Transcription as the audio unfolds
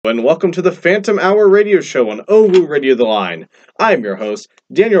And welcome to the Phantom Hour radio show on OWU Radio The Line. I'm your host,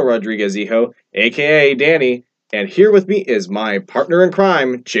 Daniel Rodriguez Hijo, aka Danny, and here with me is my partner in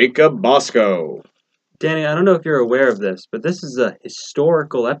crime, Jacob Bosko. Danny, I don't know if you're aware of this, but this is a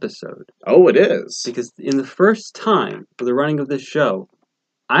historical episode. Oh, it is? Because in the first time for the running of this show,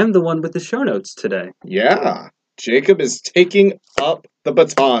 I'm the one with the show notes today. Yeah, Jacob is taking up the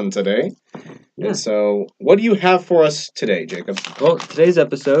baton today. Yeah. And so, what do you have for us today, Jacob? Well, today's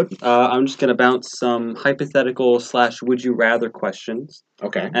episode, I'm just going to bounce some hypothetical / would you rather questions.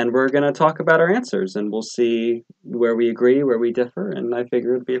 Okay. And we're going to talk about our answers, and we'll see where we agree, where we differ, and I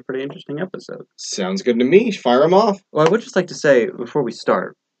figure it'd be a pretty interesting episode. Sounds good to me. Fire them off. Well, I would just like to say, before we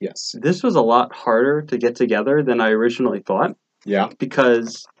start, yes, this was a lot harder to get together than I originally thought. Yeah.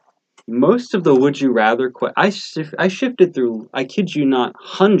 Because most of the would you rather I shifted through, I kid you not,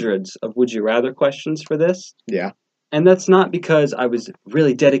 hundreds of would you rather questions for this. Yeah. And that's not because I was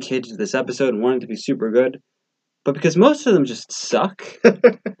really dedicated to this episode and wanted it to be super good, but because most of them just suck.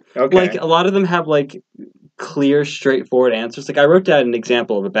 Okay. Like, a lot of them have, like, clear, straightforward answers. Like, I wrote down an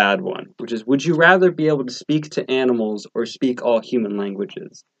example of a bad one, which is, would you rather be able to speak to animals or speak all human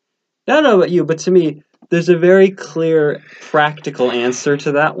languages? I don't know about you, but to me, there's a very clear, practical answer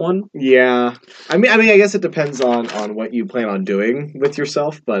to that one. Yeah, I mean, I guess it depends on what you plan on doing with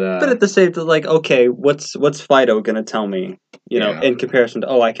yourself, but at the same time, like, okay, what's Fido gonna tell me? You know, in comparison to,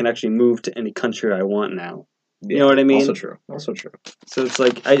 I can actually move to any country I want now. You know what I mean? Also true. So it's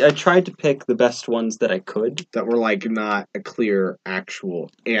like, I tried to pick the best ones that I could. That were, like, not a clear, actual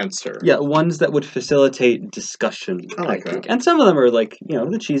answer. Yeah, ones that would facilitate discussion. I like that. And some of them are, like,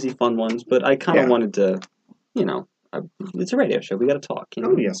 the cheesy, fun ones, but I kind of wanted to, it's a radio show, we gotta talk.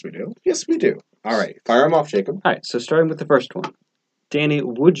 Oh, yes, we do. Yes, we do. All right, fire them off, Jacob. All right, so starting with the first one. Danny,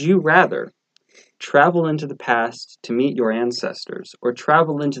 would you rather travel into the past to meet your ancestors or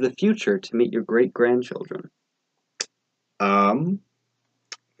travel into the future to meet your great-grandchildren?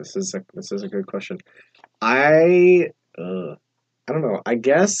 This is a good question. I don't know. I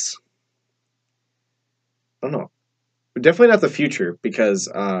guess I don't know. Definitely not the future because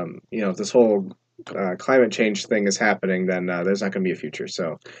if this whole climate change thing is happening, then there's not going to be a future.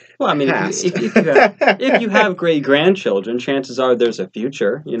 So, well, I mean, if you have great grandchildren, chances are there's a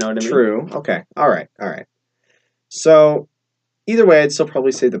future. You know what I mean? True. Okay. All right. So, either way, I'd still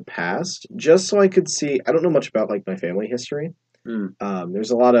probably say the past, just so I could see. I don't know much about, like, my family history. There's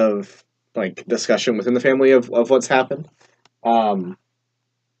a lot of, like, discussion within the family of what's happened. But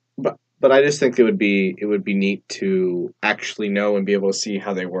I just think it would be neat to actually know and be able to see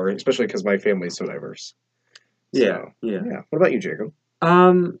how they were, especially because my family is so diverse. Yeah. What about you, Jacob?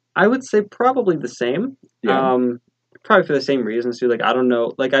 I would say probably the same. Yeah. Probably for the same reasons too. Like, I don't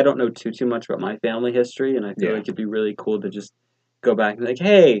know too much about my family history, and I feel like it'd be really cool to just go back and be like,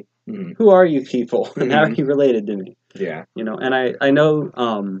 hey, who are you people, and how are you related to me? Yeah. And I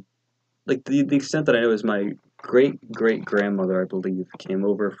know, like, the extent that I know is my great-great-grandmother, I believe, came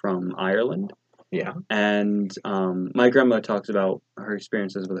over from Ireland. Yeah. And my grandmother talks about her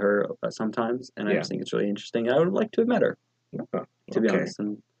experiences with her sometimes, and I just think it's really interesting. I would like to have met her, to be honest,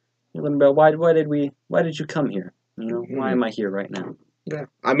 and learn about why did you come here? Why am I here right now? Yeah.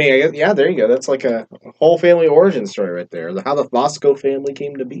 I mean, there you go. That's like a whole family origin story right there. How the Bosko family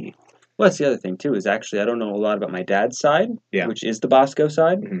came to be. Well, that's the other thing, too, is actually I don't know a lot about my dad's side, which is the Bosko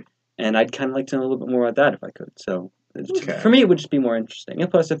side, and I'd kind of like to know a little bit more about that if I could. So, for me, it would just be more interesting. And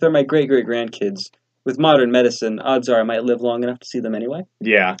plus, if they're my great-great-grandkids, with modern medicine, odds are I might live long enough to see them anyway.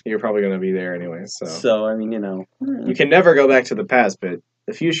 Yeah, you're probably going to be there anyway, so... So, I mean, You can never go back to the past, but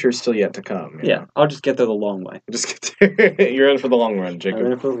the future is still yet to come. Yeah, I'll just get there the long way. Just get there. You're in for the long run, Jacob.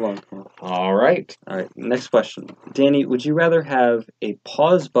 I'm in for the long run. All right, next question. Danny, would you rather have a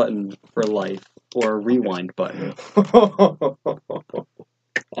pause button for life or a rewind button?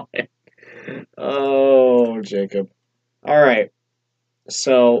 Oh, Jacob. All right.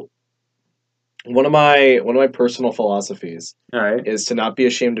 So, one of my personal philosophies is to not be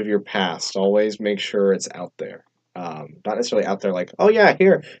ashamed of your past. Always make sure it's out there. Not necessarily out there like, oh yeah,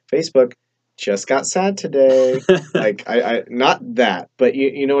 here, Facebook just got sad today. Like, I not that, but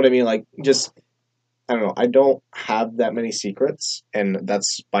you know what I mean? Like, just, I don't know. I don't have that many secrets, and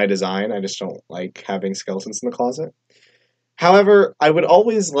that's by design. I just don't like having skeletons in the closet. However, I would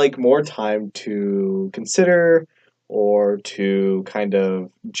always like more time to consider or to kind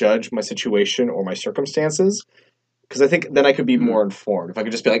of judge my situation or my circumstances, because I think then I could be more informed. If I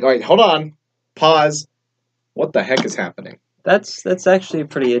could just be like, all right, hold on, pause. What the heck is happening? That's actually a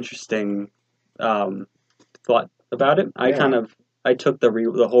pretty interesting thought about it. I kind of I took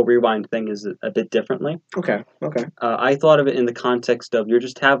the whole rewind thing is a bit differently. Okay. I thought of it in the context of you're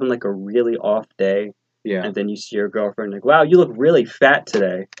just having like a really off day, Yeah. and then you see your girlfriend like, wow, you look really fat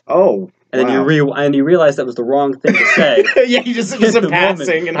today. Oh. And then you realize that was the wrong thing to say. Yeah, you just, it was a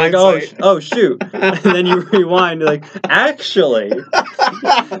passing in hindsight. Oh, shoot. And then you rewind, you're like, actually,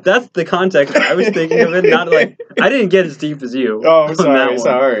 that's the context I was thinking of it. Not like, I didn't get as deep as you. Oh,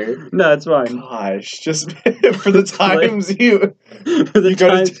 sorry. No, it's fine. Gosh, just for the times you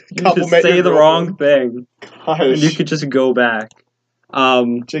just say the wrong thing. Gosh. And you could just go back.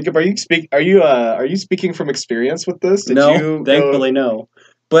 Jacob, are you speaking from experience with this? Thankfully no.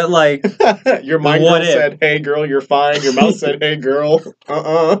 But like your mind girl said, "Hey girl, you're fine." Your mouth said, "Hey girl,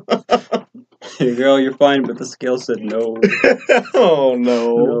 Hey girl, you're fine." But the scale said no. Oh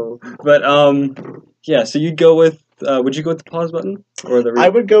no. But yeah. So you'd go with? Would you go with the pause button or the? I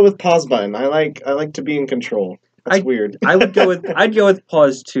would go with pause button. I like to be in control. That's weird. I'd go with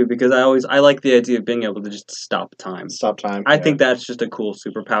pause too because I like the idea of being able to just stop time. I think that's just a cool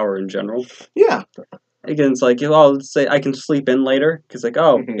superpower in general. Yeah. Again, it's like, let's say I can sleep in later, because like,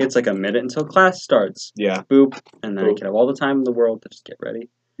 it's like a minute until class starts. Yeah. Boop. And then I can have all the time in the world to just get ready.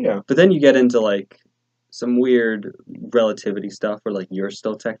 Yeah. But then you get into like some weird relativity stuff where like you're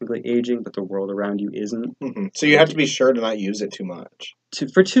still technically aging, but the world around you isn't. Mm-hmm. So you have to be sure to not use it too much.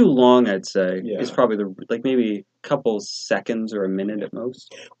 For too long, I'd say, is probably maybe a couple seconds or a minute at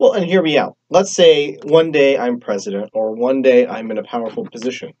most. Well, and hear me out. Let's say one day I'm president, or one day I'm in a powerful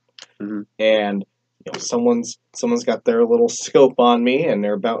position, and someone's got their little scope on me, and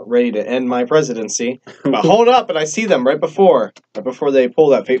they're about ready to end my presidency. But hold up, and I see them right before they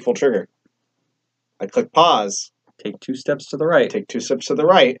pull that fateful trigger. I click pause. Take 2 steps to the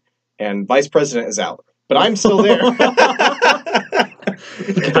right. And vice president is out. But I'm still there.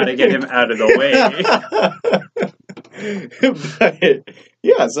 Gotta get him out of the way. But,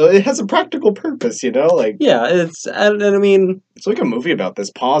 yeah, so it has a practical purpose, like... Yeah, and I mean... It's like a movie about this.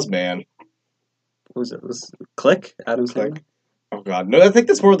 Pause, man. What was it? Was Click? Adam Sandler? Click. Oh, God. No, I think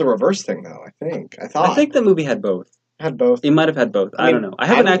that's more of the reverse thing, though, I think the movie had both. It might have had both. I don't know. I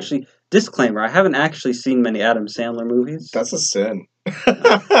haven't actually... Disclaimer, I haven't actually seen many Adam Sandler movies. That's a sin.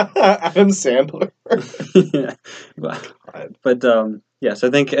 Adam Sandler. Yeah. But yes, I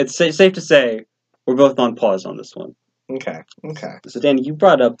think it's safe to say we're both on pause on this one. Okay. So, Danny, you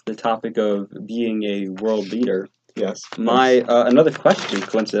brought up the topic of being a world leader. Yes. My another question,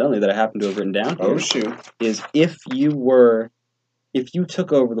 coincidentally, that I happen to have written down here, shoot, is if you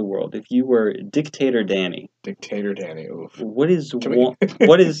took over the world, if you were Dictator Danny. Dictator Danny. Oof. What is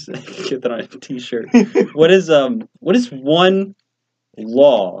get that on a t-shirt. What is one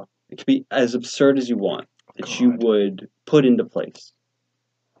law? It could be as absurd as you want that you would put into place.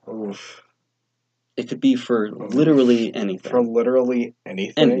 Oof. It could be for literally anything. For literally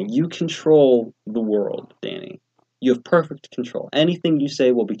anything. And you control the world, Danny. You have perfect control. Anything you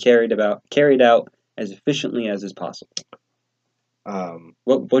say will be carried out as efficiently as is possible.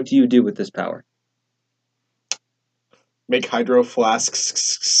 What do you do with this power? Make hydro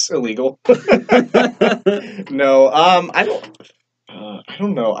flasks illegal. No, I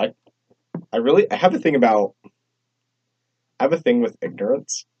don't know. I have a thing with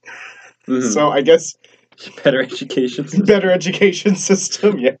ignorance. Mm-hmm. So I guess better education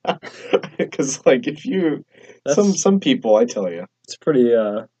system, yeah. Because like if you some people, I tell you, it's pretty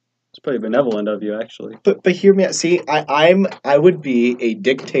benevolent of you, actually. But hear me out. See, I would be a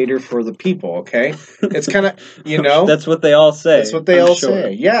dictator for the people. Okay, it's kind of That's what they all say.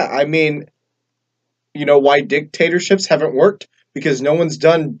 Say. Yeah, I mean, why dictatorships haven't worked? Because no one's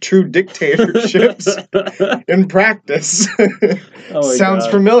done true dictatorships in practice. Sounds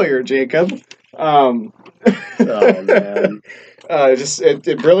familiar, Jacob. Oh man. Just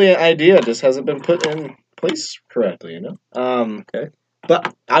a brilliant idea just hasn't been put in place correctly. Okay.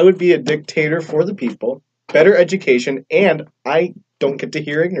 But I would be a dictator for the people, better education, and I don't get to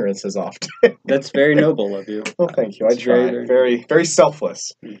hear ignorance as often. That's very noble of you. Well, thank you. I try. Very, very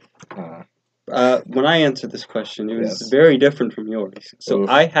selfless. When I answered this question, it was very different from yours. So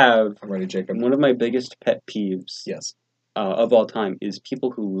I'm ready, Jacob. One of my biggest pet peeves of all time is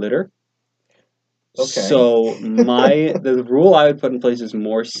people who litter. Okay. So the rule I would put in place is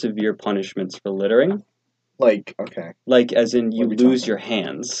more severe punishments for littering. Like as in you lose your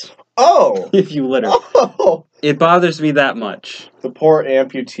hands. Oh! If you litter. Oh! It bothers me that much. The poor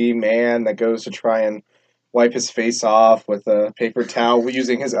amputee man that goes to try and wipe his face off with a paper towel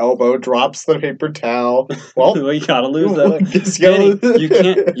using his elbow, drops the paper towel. Well, you gotta lose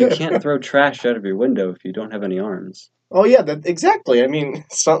that. You can't throw trash out of your window if you don't have any arms. Oh yeah, exactly. I mean,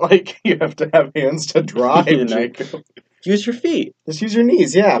 it's not like you have to have hands to drive, Jacob. use your feet. Just use your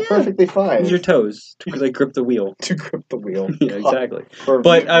knees. Yeah, perfectly fine. Use your toes to like grip the wheel. To grip the wheel. Yeah, exactly. Or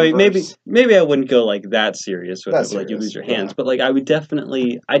But I mean, reverse. maybe I wouldn't go like that serious with That's it, like you lose your serious, hands. yeah. But like I would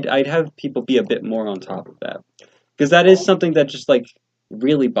definitely, I'd have people be a bit more on top of that, because that is something that just like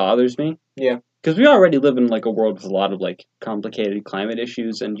really bothers me. Yeah. Because we already live in like a world with a lot of like complicated climate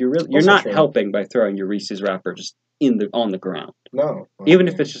issues, and you're Also not true. helping by throwing your Reese's wrapper just on the ground. No. Even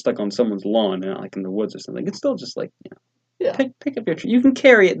if it's just like on someone's lawn and not like in the woods or something, it's still just like, Yeah. Pick up your you can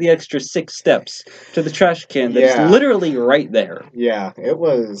carry it the extra 6 steps to the trash can that's literally right there. Yeah, it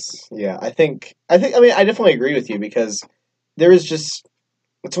was. Yeah, I think. I mean, I definitely agree with you because there is just.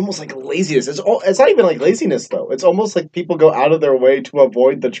 It's almost like laziness. It's not even like laziness though. It's almost like people go out of their way to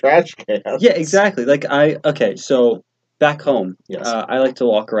avoid the trash cans. Yeah, exactly. Like so back home, Yes. I like to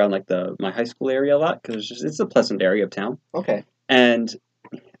walk around like my high school area a lot because it's a pleasant area of town. Okay. And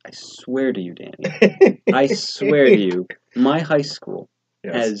I swear to you, Danny, I swear to you, my high school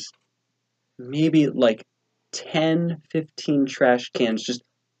has maybe like 10, 15 trash cans just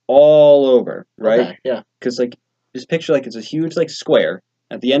all over, right? Okay, yeah. Because like, just picture like it's a huge like square.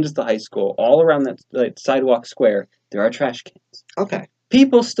 At the end is the high school. All around that like, sidewalk square, there are trash cans. Okay.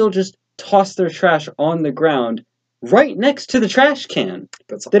 People still just toss their trash on the ground right next to the trash can.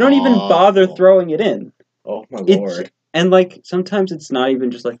 They don't even bother throwing it in. Oh my lord. And like sometimes it's not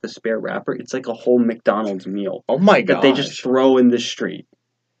even just like the spare wrapper, it's like a whole McDonald's meal. Oh my god. That they just throw in the street.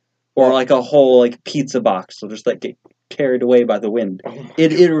 Or like a whole like pizza box will just like get carried away by the wind. Oh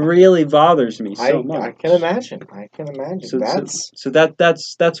it really bothers me so much. I can imagine. So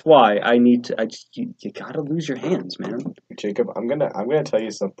that's why I need to you gotta lose your hands, man. Jacob, I'm gonna tell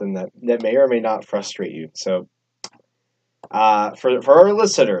you something that may or may not frustrate you. So for our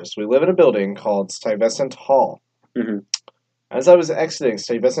listeners, we live in a building called Stuyvesant Hall. Mm-hmm. As I was exiting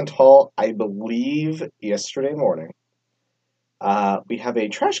Stuyvesant Hall, I believe yesterday morning, we have a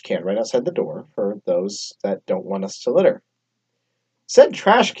trash can right outside the door for those that don't want us to litter. Said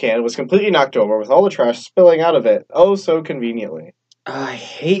trash can was completely knocked over with all the trash spilling out of it, oh so conveniently. I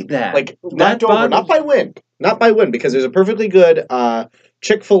hate that. Like, knocked over, not by wind. Not by wind, because there's a perfectly good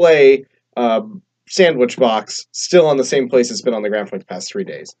Chick-fil-A sandwich box still on the same place it's been on the ground for like the past 3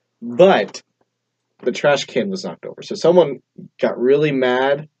 days. But the trash can was knocked over. So someone got really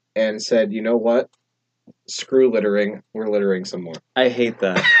mad and said, you know what? Screw littering. We're littering some more. I hate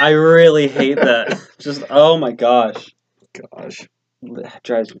that. I really hate that. Just, oh my gosh. Gosh.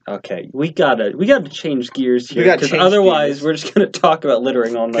 Drives me. Okay, we gotta change gears here because otherwise we're just gonna talk about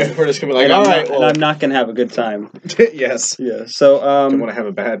littering all night. We're just gonna be like, all right, and I'm not gonna have a good time. Yes. Yeah. So don't want to have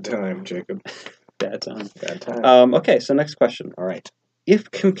a bad time, Jacob. Bad time. Okay. So next question. All right.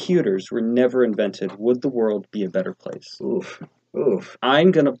 If computers were never invented, would the world be a better place? Oof.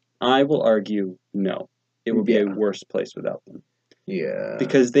 I will argue no. It would be a worse place without them. Yeah.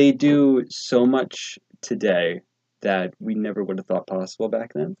 Because they do so much today that we never would have thought possible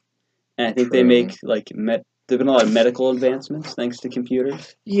back then. And I think they make, like, there've been a lot of medical advancements thanks to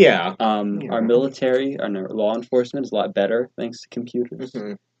computers. Yeah. Our military, our law enforcement is a lot better thanks to computers.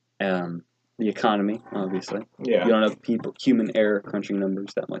 Mm-hmm. The economy, obviously. Yeah. You don't have human error crunching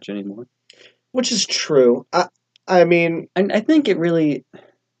numbers that much anymore. Which is true. I mean... And I think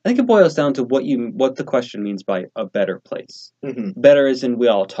it boils down to what the question means by a better place. Mm-hmm. Better as in we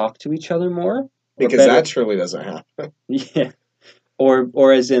all talk to each other more? Because that surely doesn't happen. Yeah.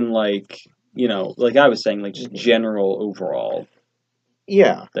 Or as in, like, you know, like I was saying, like, just general overall.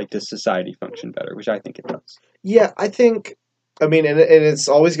 Yeah. Like, does society function better? Which I think it does. Yeah, I think... I mean, and it's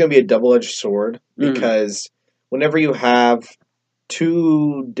always going to be a double-edged sword, because whenever you have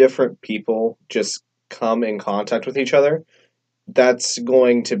two different people just come in contact with each other, that's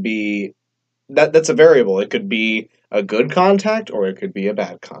going to be... That's a variable. It could be a good contact, or it could be a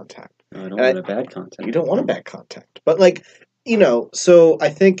bad contact. No, I don't want a bad contact. You don't want a bad contact. But, like, you know, so I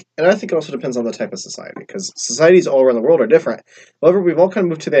think it also depends on the type of society, because societies all around the world are different. However, we've all kind of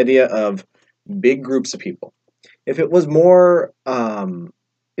moved to the idea of big groups of people. If it was more,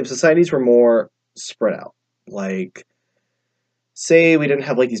 if societies were more spread out, like, say we didn't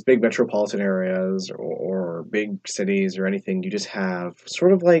have, like, these big metropolitan areas or big cities or anything, you just have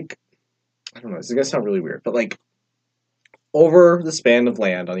sort of like, I don't know, this is going to sound really weird, but, like, over the span of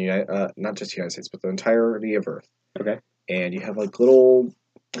land on the not just the United States, but the entirety of Earth. Okay. And you have, like, little,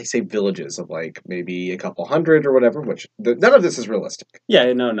 like, say, villages of, like, maybe a couple hundred or whatever, which none of this is realistic.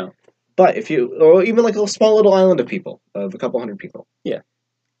 Yeah, no. But or even like a small little island of people, of a couple hundred people. Yeah.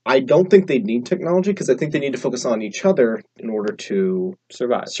 I don't think they need technology, because I think they need to focus on each other in order to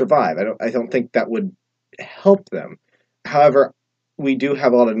survive. I don't think that would help them. However, we do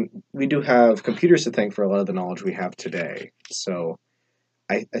have computers to thank for a lot of the knowledge we have today. So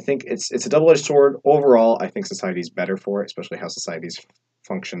I think it's a double-edged sword. Overall, I think society's better for it, especially how society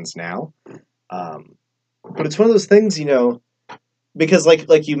functions now. But it's one of those things, because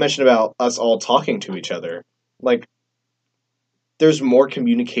like you mentioned about us all talking to each other, like there's more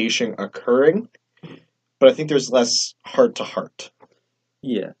communication occurring, but I think there's less heart to heart.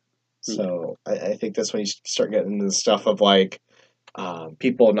 Yeah. So I think that's when you start getting into the stuff of like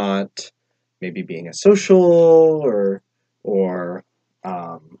people not maybe being as social or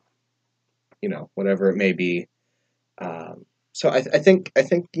whatever it may be. So I think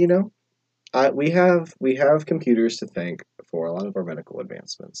we have computers to thank for a lot of our medical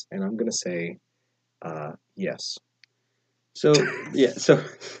advancements, and I'm gonna say yes. So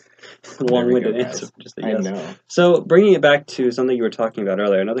long-winded answer. Just a yes. I know. So bringing it back to something you were talking about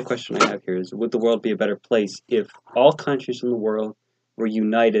earlier, another question I have here is: would the world be a better place if all countries in the world were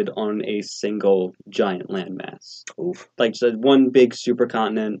united on a single giant landmass? Oof. Like just one big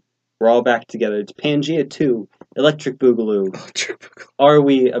supercontinent. We're all back together. It's Pangea 2, Electric Boogaloo. Are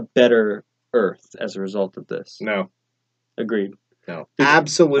we a better Earth as a result of this? No. Agreed. No.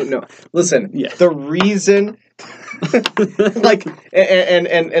 Absolute no. Listen, yeah. The reason like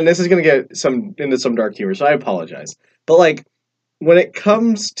and this is gonna get into some dark humor, so I apologize. But like when it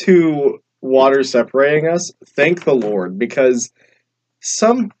comes to water separating us, thank the Lord, because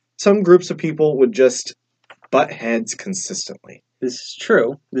some groups of people would just butt heads consistently. This is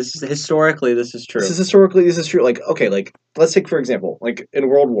true. This is true. This is true. Like, okay, like let's take for example, like in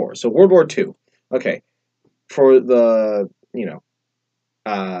World War. So World War II. Okay. For the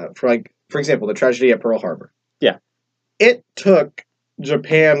for example, the tragedy at Pearl Harbor. Yeah. It took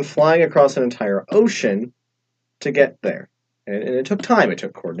Japan flying across an entire ocean to get there. And it took time. It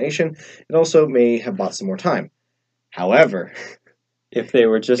took coordination. It also may have bought some more time. However, if they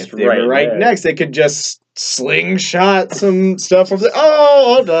were right next, they could just slingshot some stuff from the... Oh,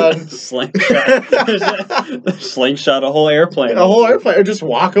 all done. Slingshot a whole airplane. Or just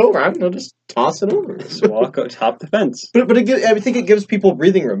walk over. I don't know, just toss it over. Just walk top the fence. But I think it gives people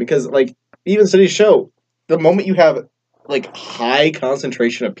breathing room, because like even studies show the moment you have like high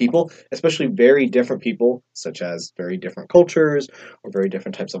concentration of people, especially very different people, such as very different cultures or very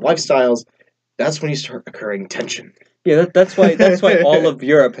different types of lifestyles, that's when you start occurring tension. Yeah, that's why all of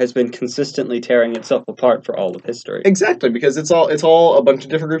Europe has been consistently tearing itself apart for all of history. Exactly, because it's all a bunch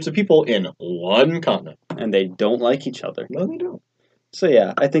of different groups of people in one continent, and they don't like each other. No, they don't. So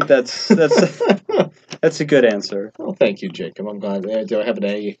yeah, I think that's a good answer. Oh, thank you, Jacob. I'm glad. Do I have an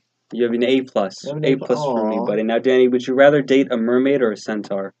A? You have an A+. A+ for me, buddy. Now, Danny, would you rather date a mermaid or a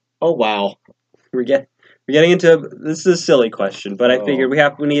centaur? Oh wow, we're getting into this is a silly question, but I figured we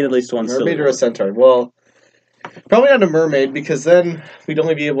need at least one mermaid silly or a centaur. Well, probably not a mermaid, because then we'd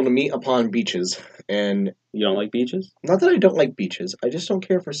only be able to meet upon beaches. And you don't like beaches? Not that I don't like beaches. I just don't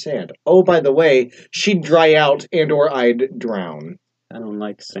care for sand. Oh, by the way, she'd dry out and/or I'd drown. I don't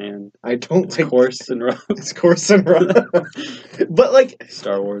like sand. I don't like coarse and rough. It's coarse and rough. But like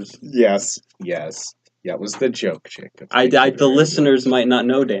Star Wars. Yes. Yeah, it was the joke, Jacob. The listeners might not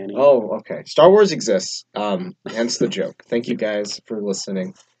know, Danny. Oh, okay. Star Wars exists. Hence the joke. Thank you guys for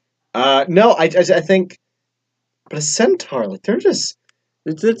listening. No, I think, but a centaur, like they're just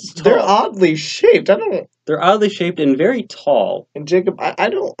they're oddly shaped. They're oddly shaped and very tall. And Jacob, I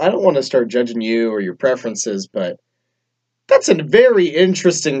don't want to start judging you or your preferences, but that's a very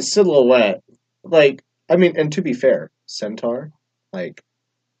interesting silhouette. Like, I mean, and to be fair, centaur, like,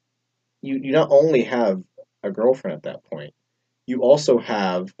 you not only have a girlfriend at that point, you also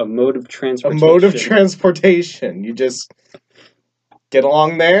have a mode of transportation. You just get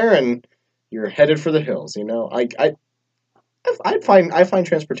along there and you're headed for the hills. I find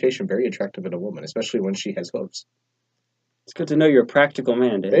transportation very attractive in a woman, especially when she has hooves. It's good to know you're a practical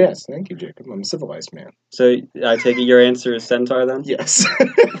man, Dave. Yes, thank you, Jacob. I'm a civilized man. So I take it your answer is centaur then? Yes.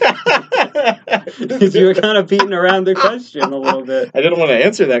 Because you were kind of beating around the question a little bit. I didn't want to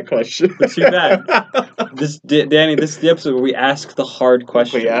answer that question. Too bad. Danny, this is the episode where we ask the hard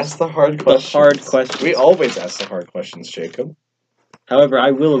questions. We ask the hard questions. The hard questions. We always ask the hard questions, Jacob. However,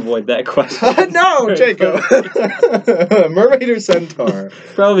 I will avoid that question. No, Jacob. Mermaid or centaur?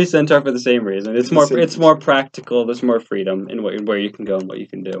 Probably centaur for the same reason. It's more practical. There's more freedom in where you can go and what you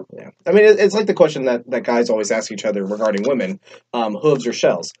can do. Yeah, I mean, it's like the question that guys always ask each other regarding women: hooves or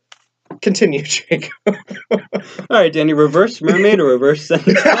shells. Continue, Jacob. All right, Danny. Reverse mermaid or reverse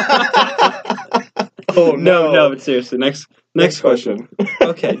centaur? Oh no! But seriously, next question.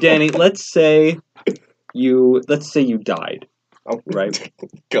 Okay, Danny. Let's say you died. Oh, right.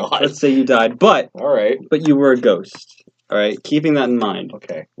 God. Let's say you died, but all right, but you were a ghost. All right, keeping that in mind.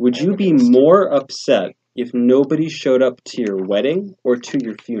 Okay. Would you be more upset if nobody showed up to your wedding or to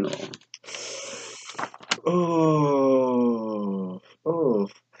your funeral? Oh.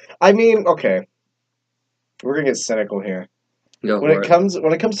 I mean, okay. We're gonna get cynical here. When it comes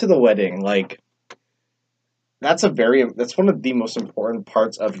to the wedding, like that's one of the most important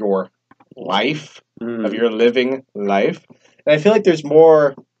parts of your life, of your living life. And I feel like there's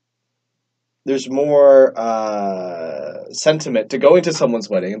more sentiment to going to someone's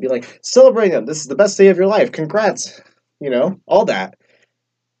wedding and be like, celebrating them. This is the best day of your life. Congrats. All that.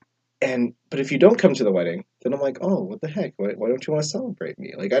 But if you don't come to the wedding, then I'm like, oh, what the heck? Why don't you want to celebrate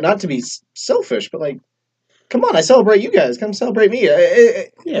me? Like, not to be selfish, but like, come on, I celebrate you guys. Come celebrate me.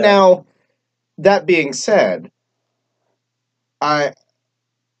 Yeah. Now, that being said, I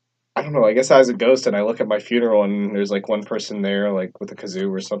don't know. I guess I was a ghost, and I look at my funeral, and there's like one person there, like with a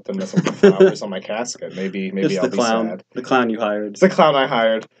kazoo or something, messing with flowers on my casket. Maybe it's I'll the clown. Be sad. The clown you hired. It's the clown I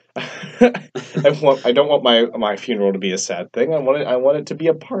hired. I don't want my funeral to be a sad thing. I want it to be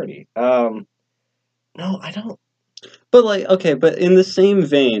a party. No, I don't. But like, okay, but in the same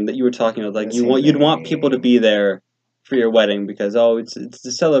vein that you were talking about, like you'd want people to be there for your wedding because it's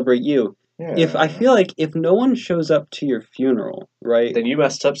to celebrate you. Yeah. I feel like if no one shows up to your funeral, right? Then you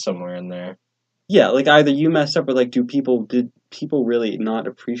messed up somewhere in there. Yeah, like either you messed up or like did people really not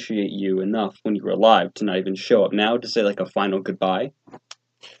appreciate you enough when you were alive to not even show up now to say like a final goodbye?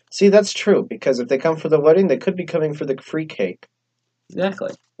 See, that's true, because if they come for the wedding, they could be coming for the free cake.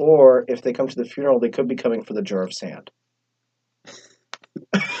 Exactly. Or if they come to the funeral, they could be coming for the jar of sand.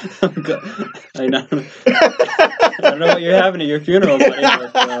 I know. I don't know what you're having at your funeral, buddy,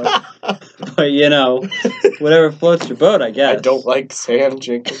 but whatever floats your boat, I guess. I don't like sand,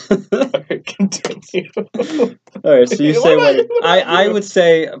 Jacob. Alright, continue. Alright, so you say wedding. I would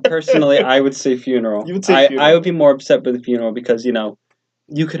say, personally, I would say funeral. You would say funeral. I would be more upset with the funeral because,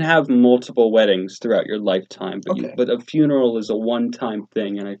 you can have multiple weddings throughout your lifetime, but a funeral is a one-time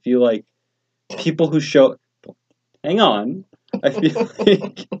thing, and I feel like people who show... Hang on. I feel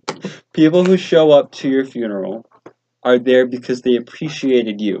like people who show up to your funeral are there because they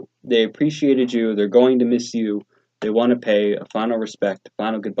appreciated you. They appreciated you. They're going to miss you. They want to pay a final respect, a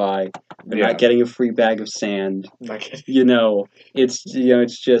final goodbye. They're not getting a free bag of sand. It's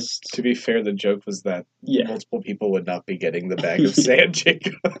just... To be fair, the joke was that multiple people would not be getting the bag of sand,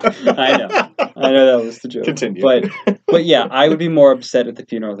 Jacob. I know that was the joke. Continue. But yeah, I would be more upset at the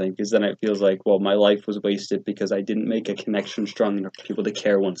funeral thing because then it feels like, well, my life was wasted because I didn't make a connection strong enough for people to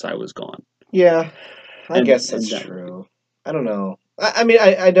care once I was gone. Yeah, I guess that's true. I don't know. I mean,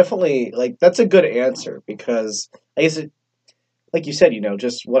 I definitely, like, that's a good answer because I guess like you said,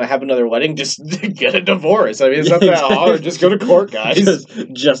 just want to have another wedding, just get a divorce. I mean, it's not that hard. Just go to court, guys.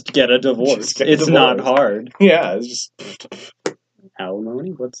 Just get a divorce. It's not hard. Yeah, it's just...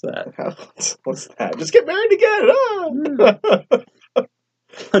 Alimony? What's that? What's that? Just get married again!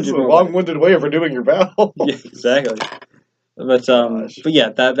 This is a long-winded way of renewing your vows. Yeah, exactly. But yeah,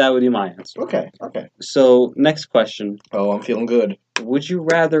 that would be my answer. Okay. So, next question. Oh, I'm feeling good. Would you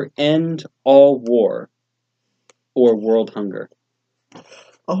rather end all war or world hunger?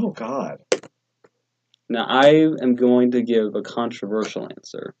 Oh, God. Now, I am going to give a controversial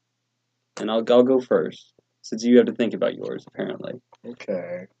answer. And I'll go first, since you have to think about yours, apparently.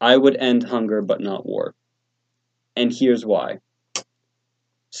 Okay. I would end hunger, but not war. And here's why.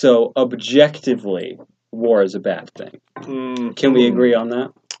 So, objectively, war is a bad thing. Can we agree on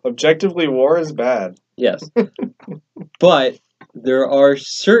that? Objectively, war is bad. Yes. But there are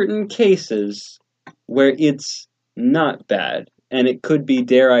certain cases where it's not bad, and it could be,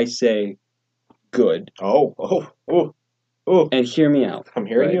 dare I say, good. Oh. And hear me out. I'm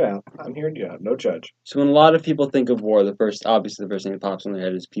hearing you out. No judge. So when a lot of people think of war, obviously the first thing that pops in their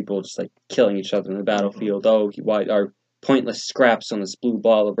head is people just like killing each other in the battlefield. Oh, why are pointless scraps on this blue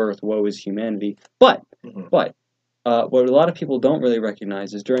ball of earth? Woe is humanity. But what a lot of people don't really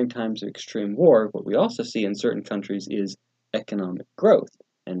recognize is during times of extreme war, what we also see in certain countries is economic growth.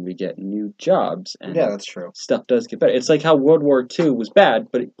 And we get new jobs. And yeah, that's true. Stuff does get better. It's like how World War II was bad,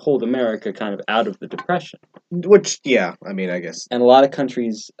 but it pulled America kind of out of the Depression. Which, yeah, I mean, I guess. And a lot of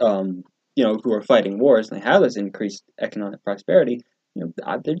countries, who are fighting wars and they have this increased economic prosperity,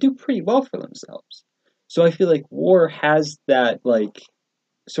 they do pretty well for themselves. So I feel like war has that, like,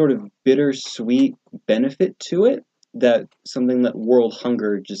 sort of bittersweet benefit to it that something that world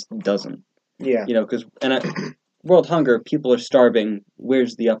hunger just doesn't. Yeah. Because... world hunger, people are starving.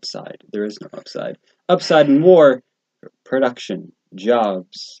 Where's the upside? There is no upside. Upside in war, production,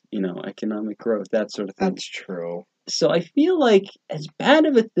 jobs, economic growth, that sort of thing. That's true. So I feel like as bad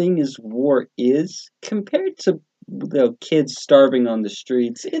of a thing as war is, compared to kids starving on the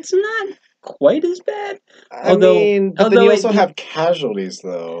streets. It's not quite as bad. I mean, but then you also have casualties,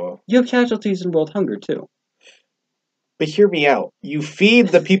 though. You have casualties in world hunger, too. But hear me out. You feed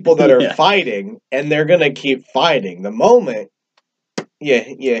the people that are fighting, and they're going to keep fighting. The moment you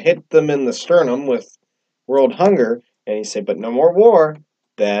hit them in the sternum with world hunger, and you say, but no more war,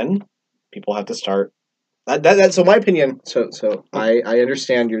 then people have to start. So my opinion. So I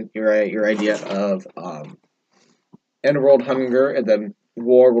understand your idea of end world hunger, and then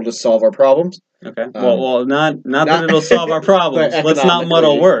war will just solve our problems. Okay. Well, not that it'll solve our problems. Let's not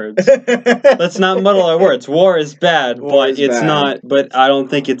muddle words. Let's not muddle our words. War is bad, but it's not. But I don't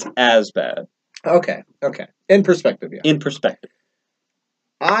think it's as bad. Okay. In perspective, yeah. In perspective,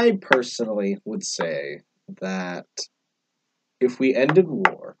 I personally would say that if we ended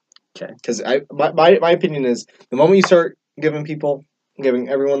war, okay, because my opinion is the moment you start giving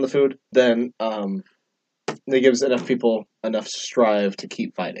everyone the food, then that gives enough people enough strive to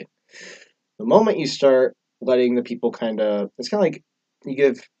keep fighting. The moment you start letting the people it's kind of like you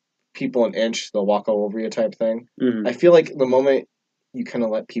give people an inch, they'll walk all over you type thing. Mm-hmm. I feel like the moment you kind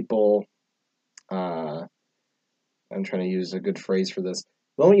of let people, I'm trying to use a good phrase for this.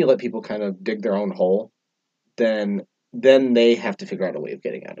 The moment you let people kind of dig their own hole, then they have to figure out a way of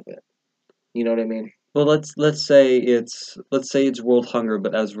getting out of it. You know what I mean? Well, let's say it's world hunger,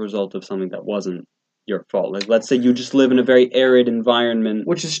 but as a result of something that wasn't your fault. Like, let's say you just live in a very arid environment,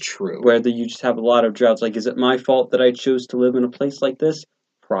 which is true, where you just have a lot of droughts. Like, is it my fault that I chose to live in a place like this?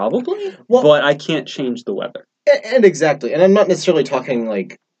 Probably, but I can't change the weather. And exactly, and I'm not necessarily talking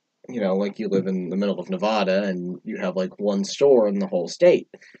like, like you live in the middle of Nevada and you have like one store in the whole state.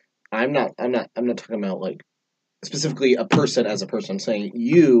 I'm not talking about like specifically a person as a person. I'm saying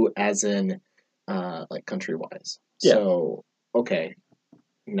you as in like country-wise. Yeah. So, okay,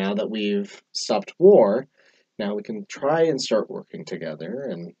 now that we've stopped war, now we can try and start working together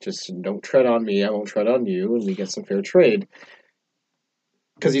and just don't tread on me, I won't tread on you, and we get some fair trade.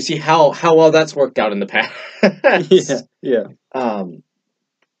 Because you see how well that's worked out in the past. Yeah.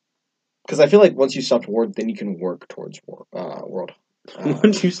 Because I feel like once you stop war, then you can work towards world.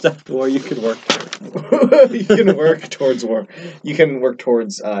 Once you stop war, you can work. You can work towards war. You can work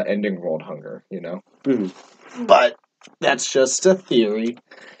towards ending world hunger. Mm-hmm. But that's just a theory.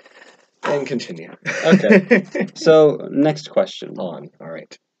 And continue. Okay. So next question. All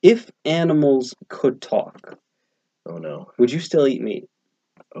right. If animals could talk, oh no, would you still eat meat?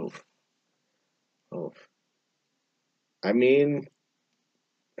 Oh. I mean,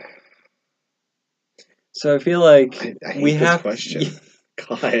 so I feel like I hate this question.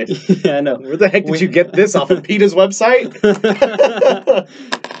 God. Yeah, I know. Where the heck did you get this off of PETA's website?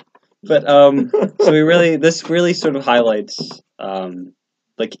 But this really sort of highlights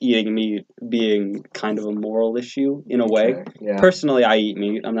like eating meat being kind of a moral issue in a way. Okay, yeah. Personally, I eat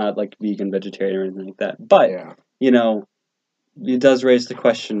meat. I'm not like vegan, vegetarian, or anything like that. But it does raise the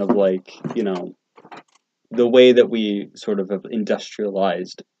question of like the way that we sort of have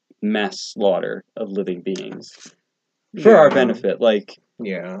industrialized mass slaughter of living beings for our benefit. Like,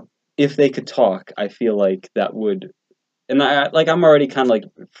 if they could talk, I feel like that would. And I'm already kind of like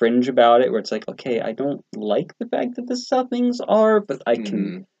fringe about it, where it's like, okay, I don't like the fact that this is how things are, but I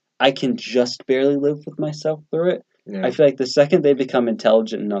can just barely live with myself through it. Yeah. I feel like the second they become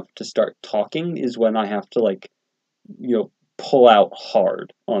intelligent enough to start talking is when I have to pull out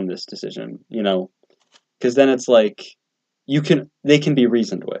hard on this decision, because then it's like they can be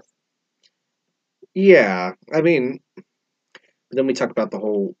reasoned with. Yeah, I mean, then we talk about the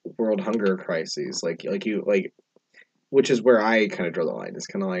whole world hunger crises, which is where I kind of draw the line. It's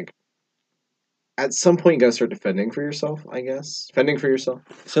kind of like, at some point you gotta start defending for yourself, I guess. Fending for yourself.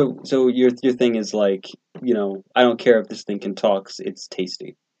 So your thing is like, I don't care if this thing can talk, it's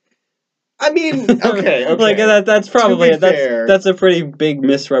tasty. I mean, okay. Like that's probably that's a pretty big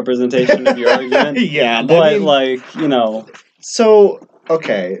misrepresentation of your argument. Yeah, but I mean, So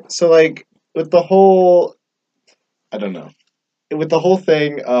okay, so like with the whole, I don't know, with the whole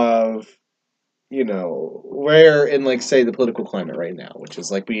thing of, we're in, like, say, the political climate right now, which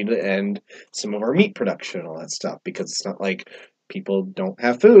is, like, we need to end some of our meat production and all that stuff, because it's not like people don't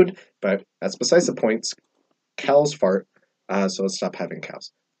have food, but that's besides the point. Cows fart, so let's stop having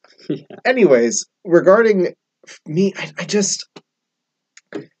cows. Yeah. Anyways, regarding meat, I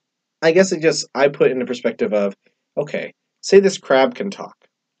put in the perspective of, okay, say this crab can talk.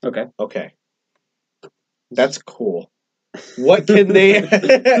 Okay. That's cool. What can they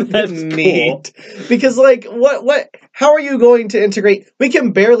That's meet? cool. Because, like, what? How are you going to integrate? We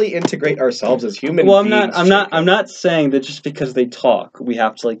can barely integrate ourselves as human Well, beings. I'm not saying that just because they talk, we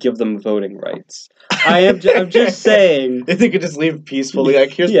have to like give them voting rights. I'm just saying. If they could just leave peacefully,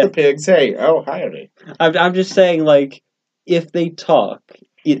 like, here's Yeah. the pigs. Hey, oh, hi. I'm just saying, like, if they talk,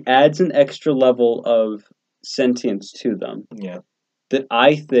 it adds an extra level of sentience to them. Yeah. That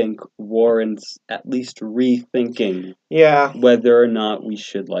I think warrants at least rethinking Yeah. whether or not we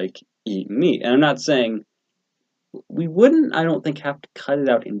should like eat meat. And I'm not saying we wouldn't. I don't think have to cut it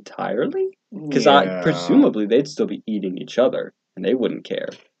out entirely because presumably they'd still be eating each other and they wouldn't care.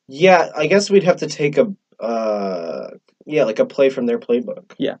 Yeah, I guess we'd have to take a like a play from their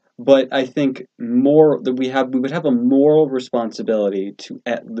playbook. Yeah, but I think more that we would have a moral responsibility to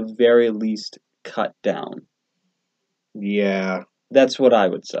at the very least cut down. Yeah. That's what I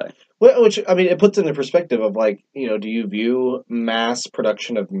would say. Which, I mean, it puts into perspective of, like, do you view mass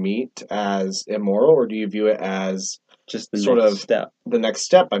production of meat as immoral, or do you view it as just the next step? The next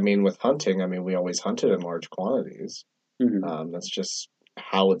step. I mean, with hunting, I mean, we always hunted in large quantities. Mm-hmm. That's just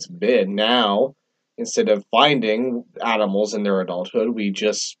how it's been. Now, instead of finding animals in their adulthood, we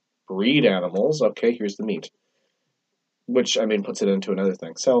just breed animals. Okay, here's the meat. Which, I mean, puts it into another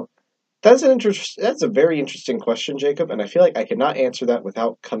thing. So, that's a very interesting question, Jacob, and I feel like I cannot answer that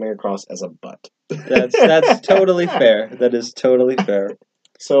without coming across as a butt. That's totally fair. That is totally fair.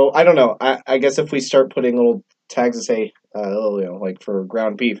 So I don't know. I guess if we start putting little tags that say, like for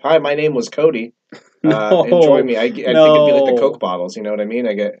ground beef, hi, my name was Cody. No, enjoy me. I think it'd be like the Coke bottles. You know what I mean?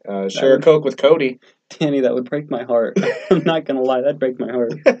 I get share a Coke with Cody. Danny, that would break my heart. I'm not gonna lie, that'd break my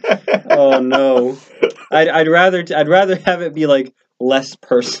heart. Oh no, I'd rather have it be like less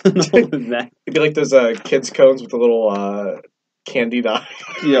personal than that. It'd be like those kids cones with the little candy dye.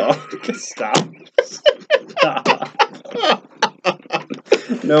 Yeah, stop.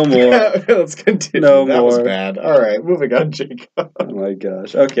 No more. Yeah, let's continue. No that more. was bad. All right, moving on, Jacob. Oh my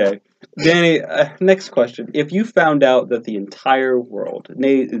gosh. Okay, Danny. Next question: if you found out that the entire world,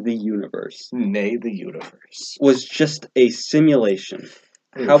 nay, the universe, was just a simulation,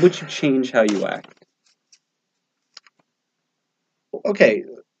 how would you change how you act? Okay,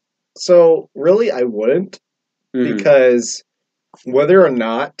 so really, I wouldn't, because whether or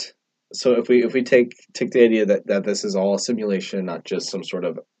not. So if we take the idea that this is all a simulation, not just some sort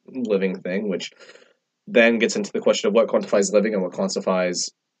of living thing, which then gets into the question of what quantifies living and what quantifies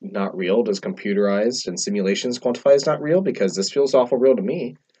not real. Does computerized and simulations quantify as not real? Because this feels awful real to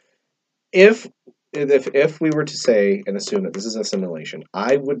me. If we were to say and assume that this is a simulation,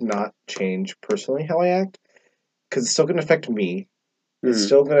 I would not change personally how I act, because it's still going to affect me. It's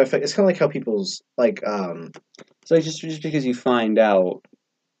still going to affect. It's kind of like how people's So just because you find out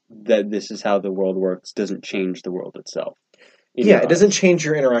that this is how the world works doesn't change the world itself. It doesn't change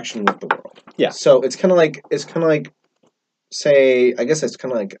your interaction with the world. Yeah. So it's kind of like say, I guess it's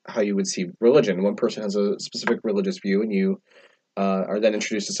kind of like how you would see religion. One person has a specific religious view, and you are then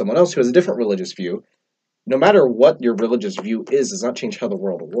introduced to someone else who has a different religious view. No matter what your religious view is, does not change how the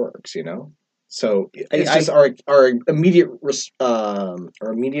world works. So it's just our immediate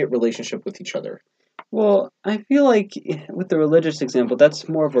relationship with each other. Well, I feel like with the religious example, that's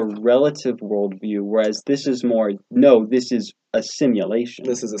more of a relative worldview, whereas this is more, no, this is a simulation.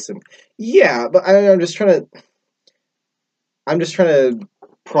 Yeah, but I'm just trying to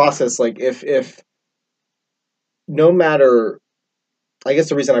process, like, if no matter, I guess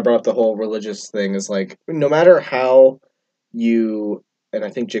the reason I brought up the whole religious thing is, like, no matter how you, and I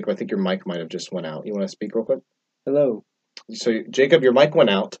think, Jacob, I think your mic might have just went out. You want to speak real quick? Hello. So, Jacob, your mic went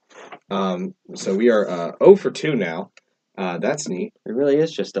out. So we are 0 for 2 now. That's neat. It really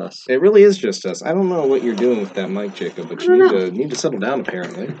is just us. It really is just us. I don't know what you're doing with that mic, Jacob, but you need to settle down,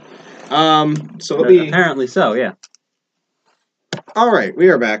 apparently. Apparently so, yeah. All right, we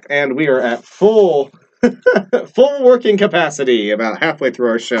are back, and we are at full working capacity, about halfway through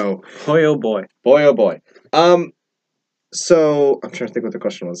our show. Boy, oh boy. Boy, oh boy. So I'm trying to think what the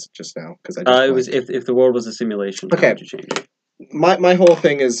question was just now, because it was if the world was a simulation, how would you change it? My whole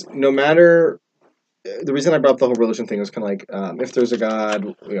thing is, no matter, the reason I brought up the whole religion thing was kind of like, if there's a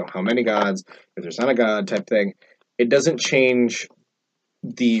God, how many gods? If there's not a God, type thing. It doesn't change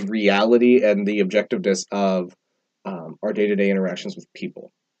the reality and the objectiveness of our day-to-day interactions with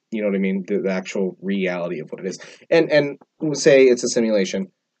people. You know what I mean? The actual reality of what it is. And we'll say it's a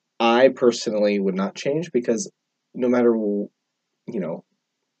simulation. I personally would not change, because no matter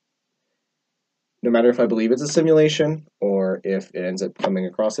if I believe it's a simulation or if it ends up coming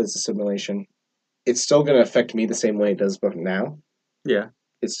across as a simulation, it's still going to affect me the same way it does now. Yeah.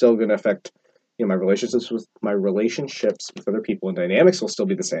 It's still going to affect, my relationships with other people and dynamics will still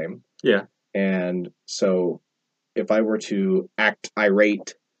be the same. Yeah. And so if I were to act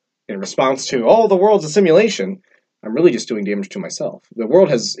irate in response to, oh, the world's a simulation, I'm really just doing damage to myself.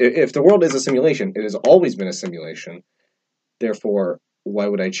 If the world is a simulation, it has always been a simulation. Therefore, why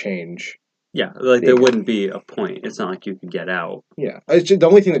would I change? Yeah, like there wouldn't be a point. It's not like you could get out. Yeah. The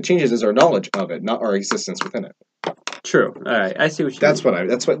only thing that changes is our knowledge of it, not our existence within it. True. All right, I see what you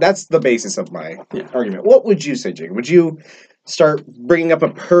mean. That's the basis of my argument. What would you say, Jacob? Would you start bringing up a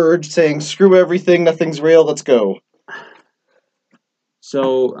purge, saying, screw everything, nothing's real, let's go?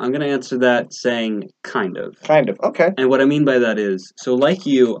 So I'm going to answer that saying kind of. Kind of, okay. And what I mean by that is, so like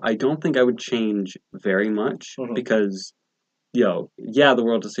you, I don't think I would change very much because, the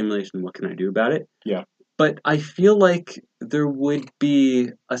world's a simulation, what can I do about it? Yeah. But I feel like there would be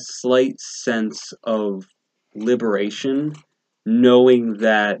a slight sense of liberation knowing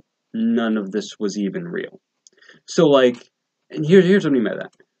that none of this was even real. So like, and here's what I mean by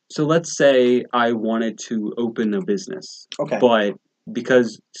that. So let's say I wanted to open a business. Okay. But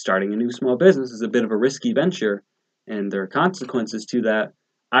because starting a new small business is a bit of a risky venture and there are consequences to that,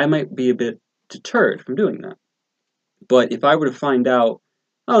 I might be a bit deterred from doing that. But if I were to find out,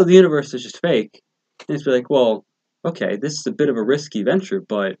 oh, the universe is just fake, then it's be like, well, okay, this is a bit of a risky venture,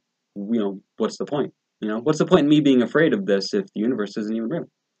 but, what's the point? What's the point in me being afraid of this if the universe isn't even real?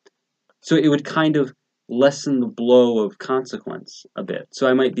 So it would kind of lessen the blow of consequence a bit. So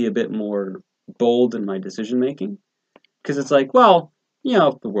I might be a bit more bold in my decision-making. Because it's like, well,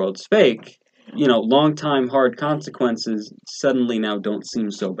 if the world's fake, long-time hard consequences suddenly now don't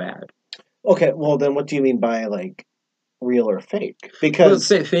seem so bad. Okay, well then what do you mean by, like, real or fake? Because...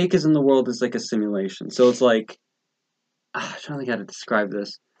 Well, fake is in the world is like a simulation. So it's like... I'm trying to think how to describe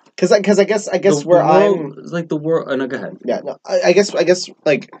this. Because I guess the where world, I'm... like the world... Oh, no, go ahead. Yeah, no, I guess,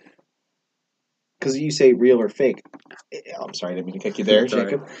 like... Because you say real or fake. I'm sorry, I didn't mean to kick you there,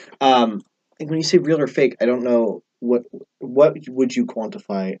 Jacob. When you say real or fake, I don't know what would you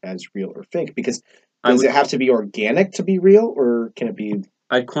quantify as real or fake? Because does it have to be organic to be real, or can it be...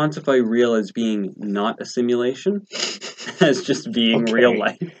 I'd quantify real as being not a simulation, as just being real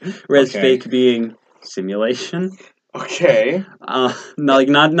life, whereas fake being simulation. Okay.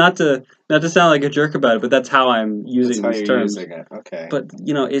 Not to sound like a jerk about it, but that's how I'm using these terms. Using it. Okay. But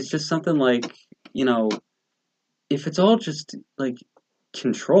it's just something like if it's all just like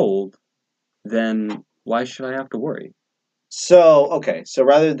controlled, then why should I have to worry? So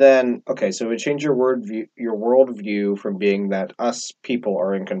rather than so it would change your worldview from being that us people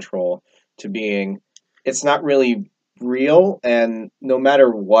are in control to being it's not really real, and no matter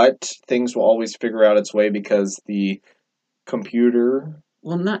what, things will always figure out its way because the computer.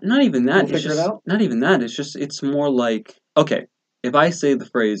 Well, not even that. Will figure it out. Not even that. It's more like if I say the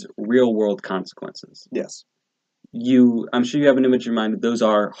phrase "real world consequences," yes, I'm sure you have an image in mind that those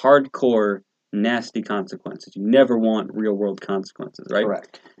are hardcore, nasty consequences. You never want real world consequences, right?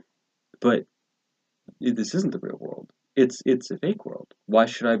 Correct. But this isn't the real world. It's a fake world. Why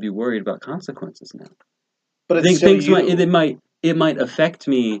should I be worried about consequences now? But it's still things might affect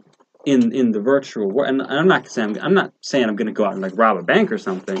me in the virtual world. And I'm not saying I'm going to go out and like rob a bank or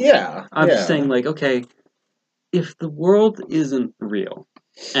something. Yeah. I'm just saying like, okay, if the world isn't real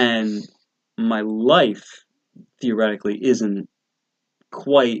and my life theoretically isn't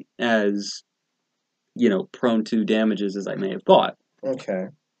quite as prone to damages as I may have thought. Okay.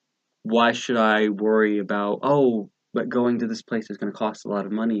 Why should I worry about but going to this place is going to cost a lot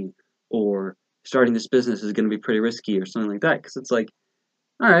of money, or starting this business is going to be pretty risky, or something like that? Because it's like,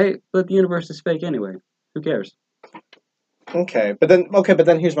 all right, but the universe is fake anyway. Who cares? Okay, but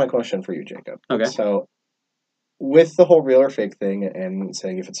then here's my question for you, Jacob. Okay. So, with the whole real or fake thing, and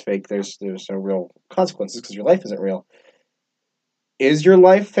saying if it's fake, there's no real consequences because your life isn't real. Is your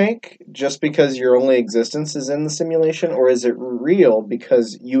life fake just because your only existence is in the simulation, or is it real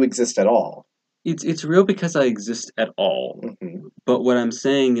because you exist at all? It's real because I exist at all. Mm-hmm. But what I'm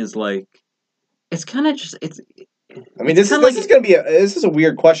saying is like, it's kind of just I mean, this is a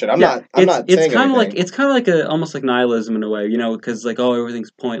weird question. I'm not saying anything. It's kind of like almost like nihilism in a way, because like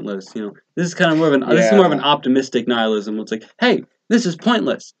everything's pointless. This is kind of more of this is more of an optimistic nihilism. It's like, hey, this is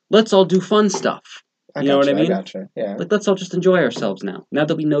pointless. Let's all do fun stuff. You know what I mean? I gotcha. Yeah. Like let's all just enjoy ourselves now. Now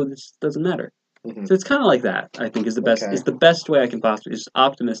that we know this doesn't matter. Mm-hmm. So it's kind of like that. I think is the best. Is the best way I can possibly is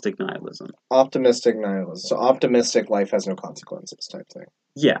optimistic nihilism. Optimistic nihilism. So optimistic life has no consequences type thing.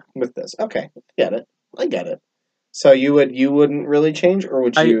 Yeah. With this, okay, get it. I get it. So you wouldn't really change, or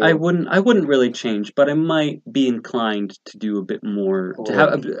would you? I wouldn't really change, but I might be inclined to do a bit more, to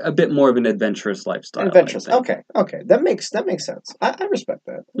have a bit more of an adventurous lifestyle. Adventurous. Okay. That makes sense. I respect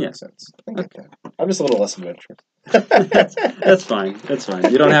that. That makes sense. I get that. I'm just a little less adventurous. That's fine. That's fine.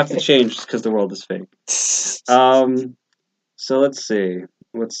 You don't have to change just because the world is fake. So let's see.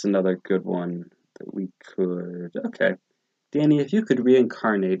 What's another good one that we could? Okay, Danny, if you could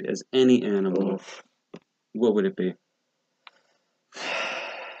reincarnate as any animal, what would it be?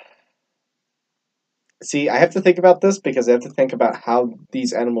 See, I have to think about this because I have to think about how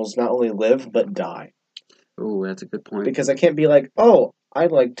these animals not only live but die. Oh, that's a good point. Because I can't be like, oh,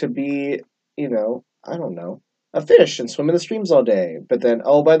 I'd like to be, I don't know, a fish and swim in the streams all day. But then,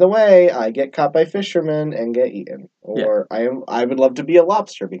 oh, by the way, I get caught by fishermen and get eaten. Or I would love to be a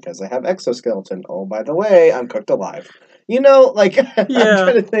lobster because I have exoskeleton. Oh, by the way, I'm cooked alive. I'm trying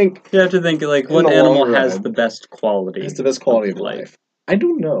to think. You have to think, like, what animal has the best quality? Has the best quality of life. I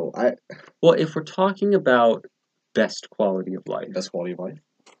don't know. Well, if we're talking about best quality of life. Best quality of life?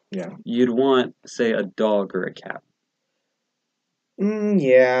 Yeah. You'd want, say, a dog or a cat.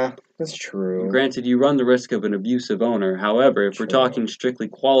 Yeah, that's true. Granted, you run the risk of an abusive owner. However, if we're talking strictly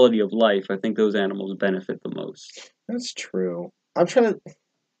quality of life, I think those animals benefit the most. That's true. I'm trying to...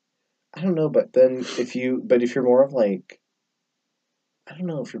 I don't know, but then if you're more of like... I don't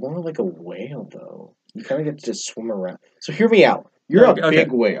know, if you're more of like a whale, though, you kind of get to just swim around. So hear me out. You're a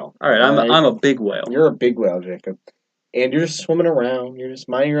big whale. All right, I'm a big whale. You're a big whale, Jacob. And you're just swimming around. You're just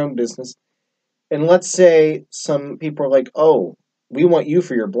minding your own business. And let's say some people are like, oh, we want you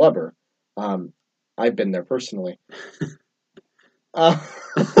for your blubber. I've been there personally. But,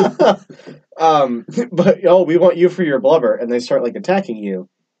 we want you for your blubber. And they start, like, attacking you.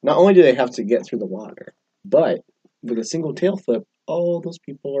 Not only do they have to get through the water, but with a single tail flip, all those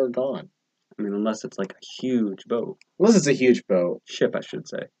people are gone. I mean, unless it's like a huge boat. Unless it's a huge boat. Ship, I should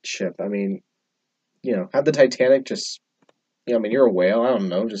say. Ship. I mean, have the Titanic just... you're a whale. I don't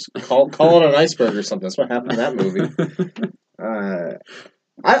know. Just call it an iceberg or something. That's what happened in that movie.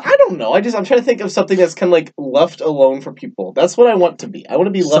 I don't know. I'm trying to think of something that's kind of like left alone for people. That's what I want to be. I want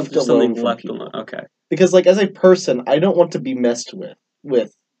to be left alone from people. Okay. Because, like, as a person, I don't want to be messed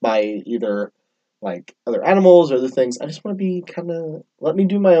with by either, like, other animals or other things. I just want to be kind of... Let me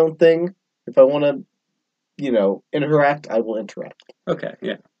do my own thing. If I want to, interact, I will interact. Okay,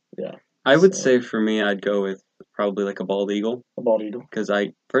 yeah. Yeah. I would say for me, I'd go with probably like a bald eagle. A bald eagle? Because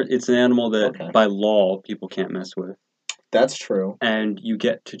it's an animal that, by law, people can't mess with. That's true. And you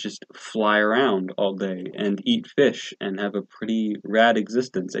get to just fly around all day and eat fish and have a pretty rad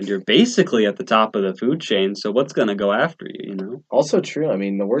existence. And you're basically at the top of the food chain, so what's going to go after you, Also true. I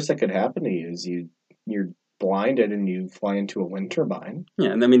mean, the worst that could happen to you is you're blinded and you fly into a wind turbine. Yeah,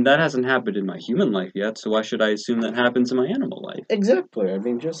 and I mean, that hasn't happened in my human life yet, so why should I assume that happens in my animal life? Exactly. I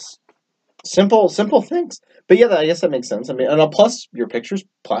mean, just simple things. But yeah, I guess that makes sense. I mean, and plus, your picture's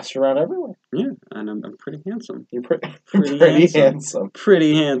plastered around everywhere. Yeah, and I'm pretty handsome. You're pretty handsome.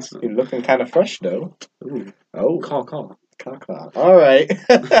 Pretty handsome. You're looking kind of fresh, though. Ooh. Oh. Caw. All right.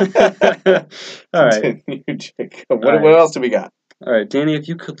 All right. What else do we got? All right, Danny, if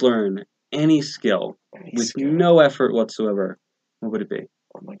you could learn any skill with no effort whatsoever, what would it be?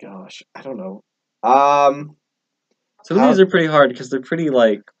 Oh my gosh, I don't know. Some of these are pretty hard because they're pretty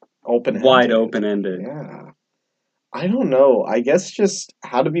like wide open-ended. Yeah. I don't know. I guess just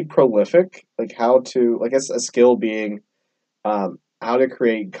how to be prolific, like how to, I guess a skill being how to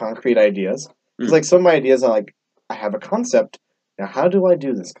create concrete ideas. Because like some of my ideas are like, I have a concept. Now how do I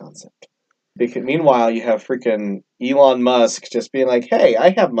do this concept? Because meanwhile, you have freaking Elon Musk just being like, hey,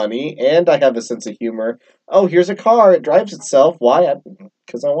 I have money, and I have a sense of humor. Oh, here's a car. It drives itself. Why?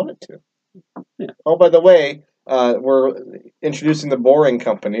 Because I want it to. Yeah. Oh, by the way, we're introducing the Boring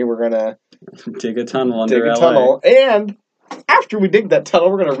Company. We're going to dig a tunnel under LA. And after we dig that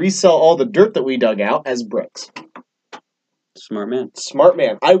tunnel, we're going to resell all the dirt that we dug out as bricks. Smart man. Smart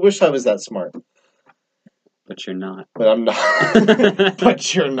man. I wish I was that smart. But you're not. But I'm not.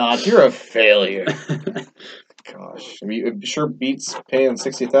 But you're not. You're a failure. Gosh. I mean, it sure beats paying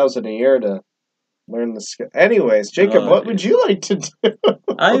 $60,000 a year to learn the skill. Anyways, Jacob, what would you like to do?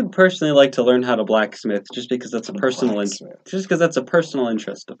 I personally like to learn how to blacksmith just because that's a personal interest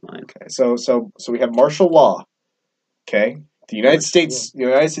of mine. Okay. So we have martial law. Okay? The United States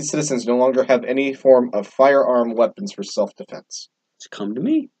citizens no longer have any form of firearm weapons for self-defense. It's come to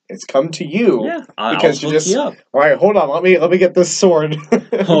me. It's come to you. Yeah, because you just. All right, hold on. Let me get this sword.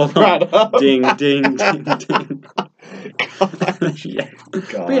 Hold on. Ding, ding, ding, ding. Yeah.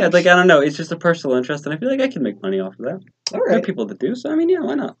 Gosh. But yeah, like, I don't know. It's just a personal interest, and I feel like I can make money off of that. All There are right. people that do, so I mean, yeah,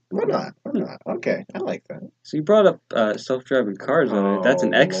 why not? Why not? Why not? Okay, I like that. So you brought up self-driving cars earlier. That's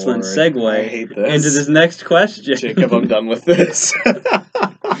an excellent Lord. I segue hate this. into this next question. Jacob, I'm done with this.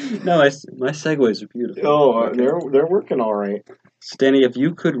 No, my segues are beautiful. Oh, Okay. they're working all right. So, Danny, if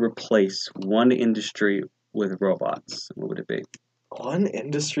you could replace one industry with robots, what would it be? One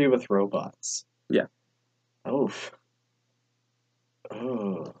industry with robots. Yeah. Oof.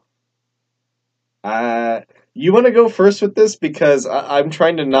 Oh. You want to go first with this because I'm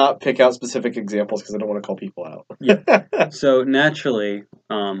trying to not pick out specific examples because I don't want to call people out. Yeah. So naturally,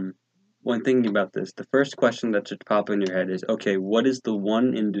 when thinking about this, the first question that should pop in your head is, okay, what is the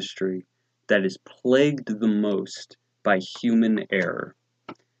one industry that is plagued the most by human error?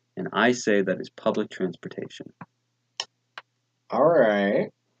 And I say that is public transportation. All right.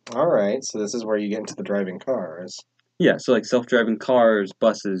 So this is where you get into the driving cars. Yeah, so like self-driving cars,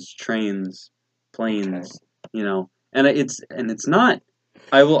 buses, trains, planes, you know. And it's not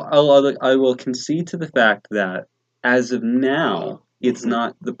I will concede to the fact that as of now, it's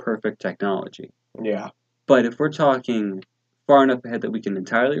not the perfect technology. Yeah. But if we're talking far enough ahead that we can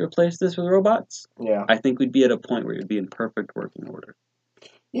entirely replace this with robots, Yeah. I think we'd be at a point where it would be in perfect working order.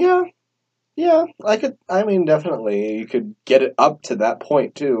 Yeah. Yeah, definitely. You could get it up to that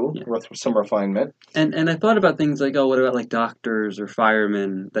point, too, with some refinement. And I thought about things like, what about like doctors or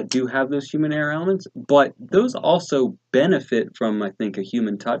firemen that do have those human error elements? But those also benefit from, I think, a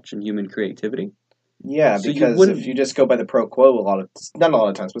human touch and human creativity. Yeah, so because if you just go by the pro quo, not a lot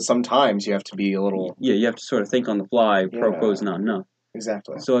of times, but sometimes you have to be a little... Yeah, you have to sort of think on the fly. Pro quo is not enough.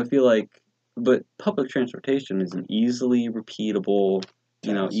 Exactly. So I feel like, but public transportation is an easily repeatable...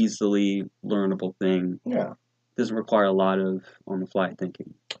 easily learnable thing. Yeah. Doesn't require a lot of on-the-fly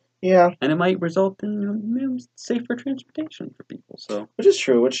thinking. Yeah. And it might result in safer transportation for people. So, which is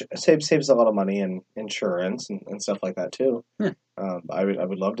true, which saves a lot of money in insurance and stuff like that too. Yeah. I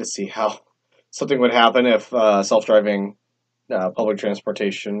would love to see how something would happen if self-driving public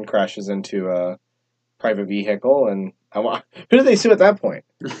transportation crashes into a private vehicle, and who do they sue at that point?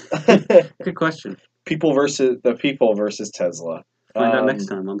 Good question. People versus Tesla. Find out next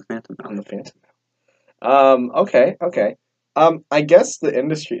time on the Phantom. Okay. I guess the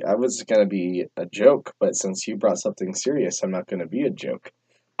industry, I was going to be a joke, but since you brought something serious, I'm not going to be a joke.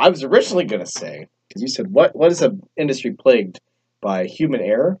 I was originally going to say, because you said, what is an industry plagued by human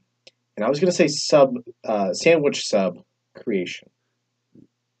error? And I was going to say sandwich sub creation.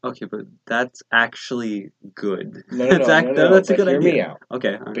 Okay, but that's actually good. No, that's a good idea. Hear me out.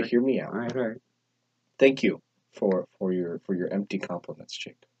 Okay. But hear me out. All right. Thank you for your empty compliments,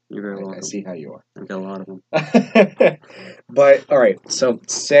 Jake. You're very welcome. I see how you are. I've got a lot of them. But all right, so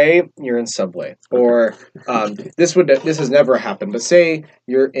say you're in Subway, or this has never happened. But say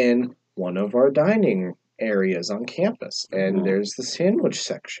you're in one of our dining areas on campus, and there's the sandwich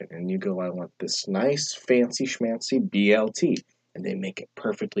section, and you go, I want this nice fancy schmancy BLT, and they make it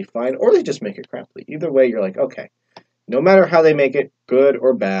perfectly fine, or they just make it crappy. Either way, you're like, okay, no matter how they make it, good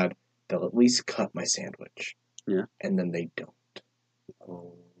or bad, they'll at least cut my sandwich. Yeah. And then they don't.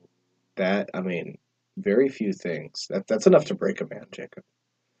 Oh. Very few things. That's enough to break a man, Jacob.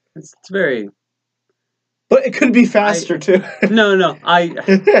 It's very... But it could be faster, too. No.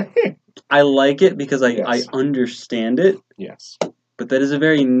 I like it because I understand it. Yes. But that is a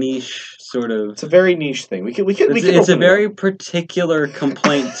very niche sort of... It's a very niche thing. It's a very particular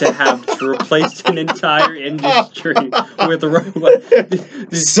complaint to have to replace an entire industry with a robot.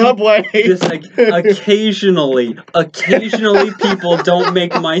 Subway! Occasionally people don't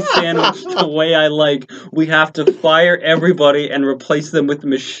make my sandwich the way I like. We have to fire everybody and replace them with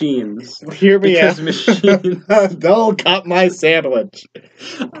machines. Hear me out. Because machines... They'll cut my sandwich.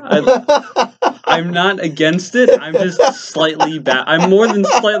 I'm not against it. I'm just slightly I'm more than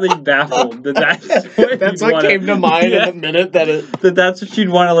slightly baffled that that's what came to mind in the minute that's what you'd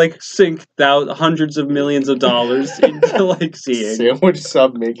want to sink hundreds of millions of dollars into seeing. Sandwich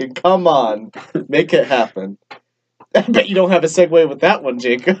sub making. Come on, make it happen. I bet you don't have a segue with that one,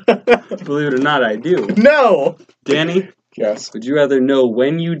 Jacob. Believe it or not, I do. No, Danny. Yes. Would you rather know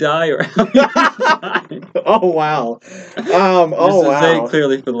when you die or how you die? Oh wow. This is very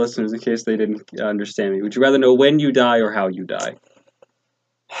clearly for the listeners in case they didn't understand me. Would you rather know when you die or how you die?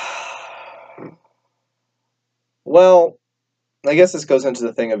 Well, I guess this goes into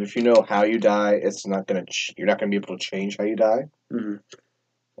the thing of if you know how you die, you're not gonna be able to change how you die. Mm-hmm.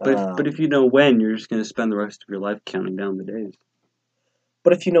 But if you know when, you're just gonna spend the rest of your life counting down the days.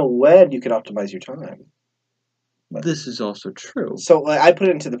 But if you know when, you can optimize your time. This is also true. So I put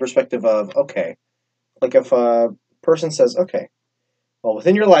it into the perspective of, okay, if person says, okay, well,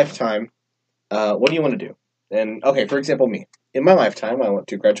 within your lifetime, what do you want to do? And, okay, for example, me. In my lifetime, I want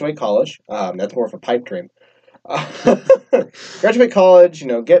to graduate college. That's more of a pipe dream. Graduate college,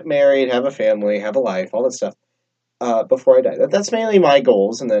 get married, have a family, have a life, all that stuff, before I die. That's mainly my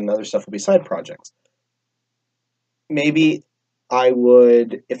goals, and then other stuff will be side projects. Maybe I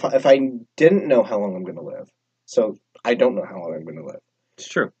would, if I didn't know how long I'm going to live, so I don't know how long I'm going to live. It's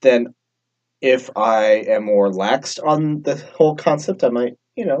true. Then if I am more laxed on the whole concept, I might,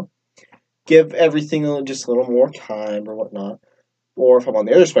 give everything just a little more time or whatnot. Or if I'm on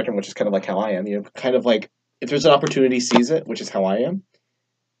the other spectrum, which is kind of like how I am, kind of like if there's an opportunity, seize it, which is how I am.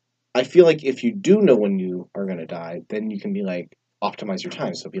 I feel like if you do know when you are going to die, then you can be like, optimize your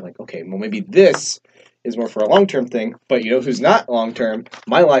time. So be like, okay, well, maybe this is more for a long-term thing, but who's not long-term?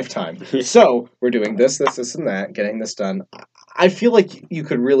 My lifetime. So we're doing this, and that, getting this done. I feel like you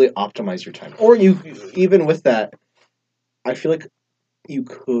could really optimize your time. Or even with that, I feel like you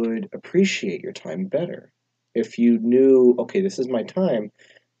could appreciate your time better. If you knew, okay, this is my time,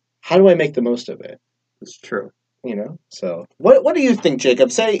 how do I make the most of it? It's true. So what do you think,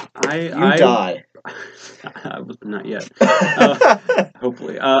 Jacob? Say you die. Not yet.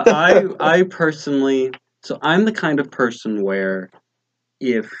 Hopefully. I personally, so I'm the kind of person where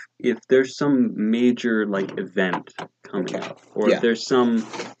if there's some major event coming up, or if there's some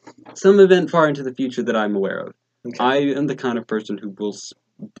event far into the future that I'm aware of, I am the kind of person who will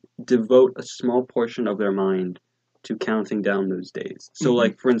devote a small portion of their mind to counting down those days. So,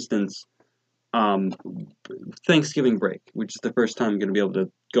 for instance, Thanksgiving break, which is the first time I'm going to be able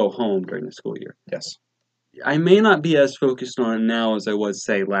to go home during the school year. Yes. I may not be as focused on it now as I was,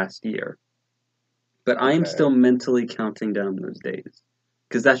 say, last year, but I am still mentally counting down those days,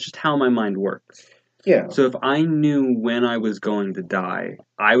 because that's just how my mind works. Yeah. So if I knew when I was going to die,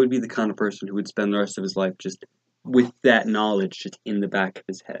 I would be the kind of person who would spend the rest of his life just with that knowledge just in the back of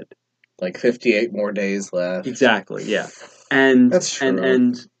his head. Like 58 more days left. Exactly, yeah. And that's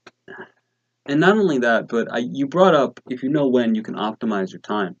true. And not only that, but you brought up, if you know when, you can optimize your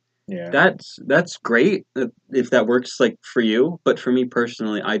time. Yeah. That's great if that works for you, but for me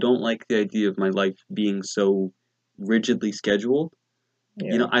personally, I don't like the idea of my life being so rigidly scheduled.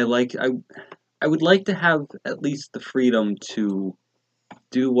 Yeah. I would like to have at least the freedom to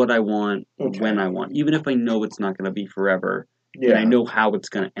do what I want when I want, even if I know it's not going to be forever. Yeah. And I know how it's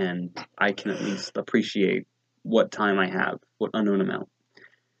going to end. I can at least appreciate what time I have, what unknown amount.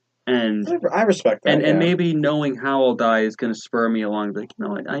 And I respect that. And maybe knowing how I'll die is going to spur me along.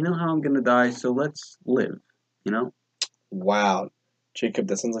 I know how I'm going to die, so let's live. Wow, Jacob,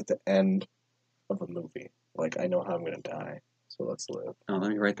 that sounds like the end of a movie. I know how I'm going to die, so let's live. Oh, let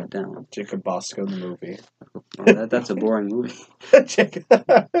me write that down. Jacob Bosko, the movie. Oh, that's a boring movie. Jacob.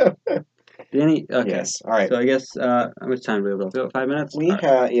 Danny. Okay. Yes. All right. So I guess how much time do we have? About 5 minutes. We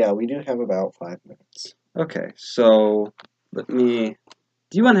do have about 5 minutes. Okay, so let me.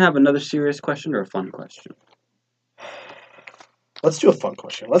 Do you want to have another serious question or a fun question? Let's do a fun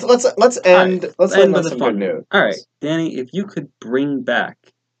question. Let's end. Right. Let's end on some good news. All right, Danny. If you could bring back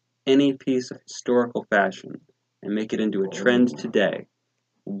any piece of historical fashion and make it into a trend today,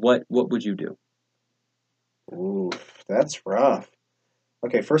 what would you do? Ooh, that's rough.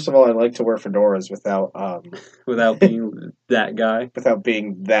 Okay, first of all, I like to wear fedoras without without being that guy. Without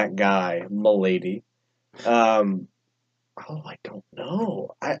being that guy, milady. Oh, I don't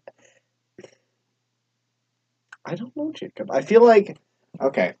know. I don't know, Jacob. I feel like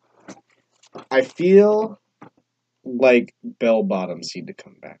bell bottoms need to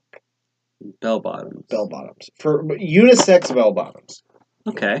come back. Bell bottoms. Bell bottoms for unisex bell bottoms.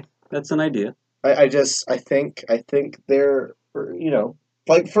 Okay, that's an idea. I think they're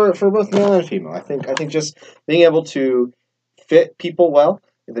for both male and female. I think just being able to fit people well,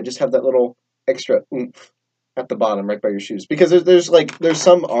 they just have that little extra oomph at the bottom, right by your shoes. Because there's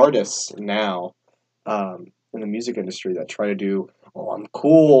some artists now, in the music industry that try to do, I'm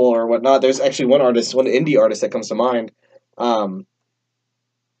cool or whatnot. There's actually one indie artist that comes to mind. Gosh,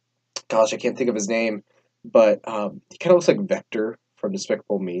 I can't think of his name, but he kind of looks like Vector from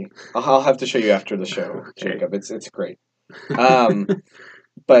Despicable Me. I'll have to show you after the show, okay. Jacob. It's great.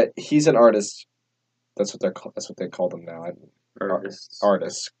 But he's an artist. That's what they call them now.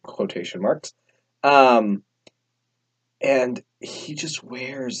 Artists, quotation marks. And he just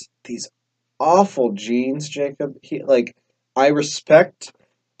wears these awful jeans, Jacob. I respect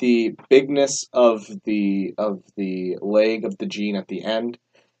the bigness of the leg of the jean at the end,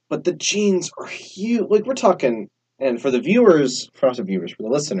 but the jeans are huge. We're talking, and for the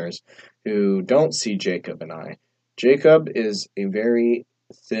listeners who don't see Jacob and I, Jacob is a very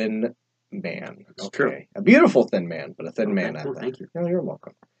thin, man. It's true. A beautiful thin man, but a thin man at Well, that. thank you. No, you're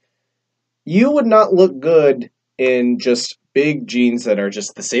welcome. You would not look good in just big jeans that are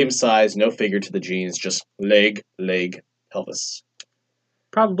just the same size, no figure to the jeans, just leg, pelvis.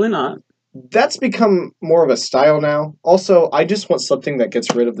 Probably not. That's become more of a style now. Also, I just want something that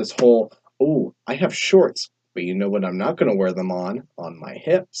gets rid of this whole, oh, I have shorts, but you know what I'm not going to wear them on? On my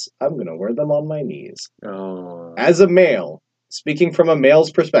hips. I'm going to wear them on my knees. Oh. As a male, speaking from a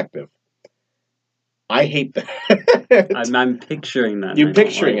male's perspective, I hate that. I'm picturing that. You're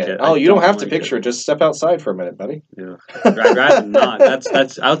picturing it. Oh, you don't have to picture it. Just step outside for a minute, buddy. Yeah. I'd rather not.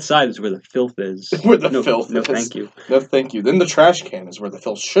 That's outside is where the filth is. Where the filth is. No, thank you. No, thank you. Then the trash can is where the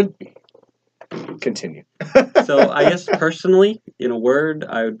filth should be. Continue. So I guess personally, in a word,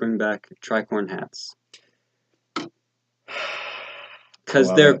 I would bring back tricorn hats.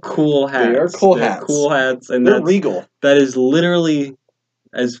 Because they're cool hats. They are cool hats. Cool hats, and they're regal. That is literally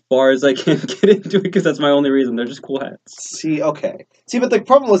as far as I can get into it, because that's my only reason. They're just cool hats. See, okay. See, but the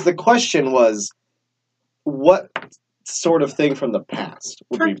problem was the question was, what sort of thing from the past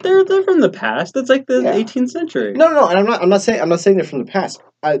would be? They're from the past. That's like the 18th century. No, and I'm not saying they're from the past.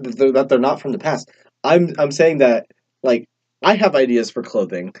 That they're not from the past. I'm saying that, like, I have ideas for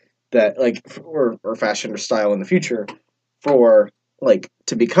clothing that, like, or fashion or style in the future for, like,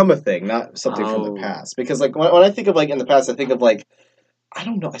 to become a thing, not something from the past. Because, like, when I think of, like, in the past, I think of, like, I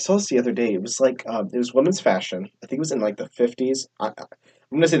don't know. I saw this the other day. It was like it was women's fashion. I think it was in like the 50s. I'm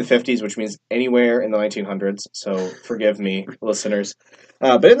going to say the 50s, which means anywhere in the 1900s. So forgive me, listeners.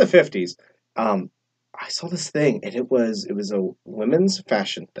 But in the 50s, I saw this thing, and it was a women's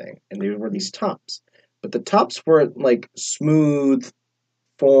fashion thing, and they were these tops. But the tops weren't like smooth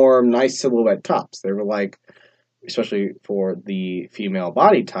form, nice silhouette tops. They were like, especially for the female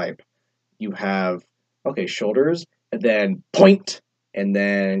body type, you have shoulders, and then point. And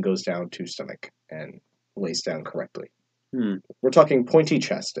then goes down to stomach and lays down correctly. We're talking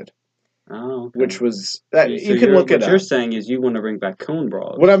pointy-chested. Oh, okay. Which was you can look it up. What you're saying is you want to bring back cone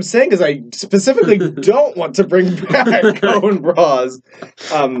bras. What I'm saying is I specifically don't want to bring back cone bras.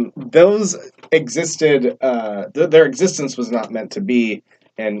 Those existed. Their existence was not meant to be,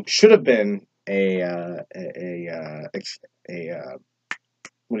 and should have been a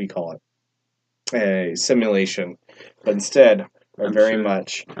what do you call it? A simulation, but instead. I'm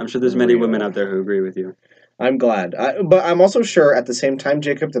sure there's many women out there who agree with you. I'm glad. But I'm also sure at the same time,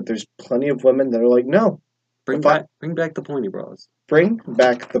 Jacob, that there's plenty of women that are like, no. Bring back the pointy bras. Bring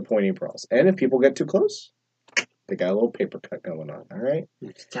back the pointy bras. And if people get too close, they got a little paper cut going on, all right?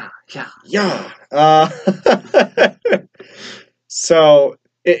 Yeah. So,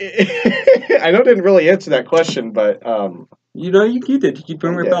 I know I didn't really answer that question, but... you did. You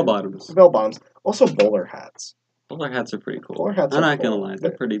bring bell bottoms. Bell bottoms. Also bowler hats. Bowler hats are pretty cool. Bowler hats I'm are not cool. gonna lie,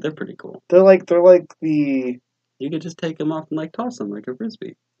 they're pretty cool. They're like the. You could just take them off and like toss them like a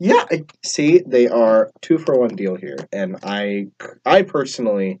frisbee. Yeah, see, they are 2-for-1 deal here, and I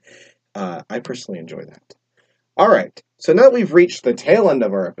personally enjoy that. All right, so now that we've reached the tail end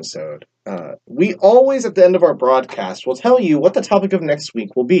of our episode, we always at the end of our broadcast will tell you what the topic of next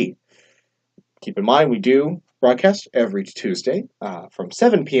week will be. Keep in mind, we do broadcast every Tuesday from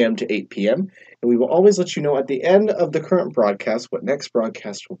 7 p.m. to 8 p.m., and we will always let you know at the end of the current broadcast what next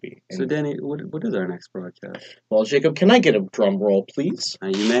broadcast will be. So, Danny, what is our next broadcast? Well, Jacob, can I get a drum roll, please?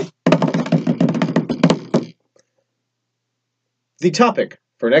 You may. The topic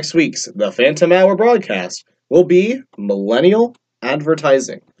for next week's The Phantom Hour broadcast will be millennial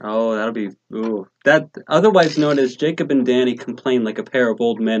advertising. Oh, that'll be... Ooh. That, otherwise known as Jacob and Danny complain like a pair of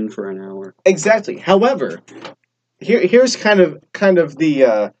old men for an hour. Exactly. However, here's kind of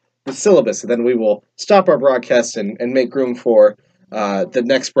the syllabus, and then we will stop our broadcast and make room for the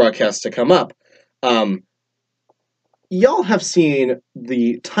next broadcast to come up. Y'all have seen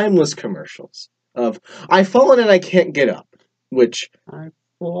the timeless commercials of I've fallen and I can't get up, which... I've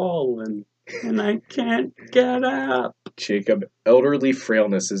fallen and I can't get up. Jacob, elderly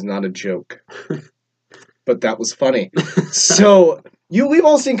frailness is not a joke. But that was funny. So, we've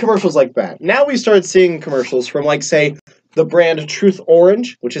all seen commercials like that. Now we started seeing commercials from, like, say, the brand Truth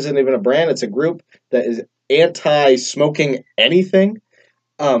Orange, which isn't even a brand, it's a group that is anti-smoking anything.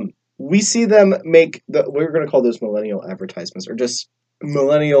 We see them make, we're going to call those millennial advertisements, or just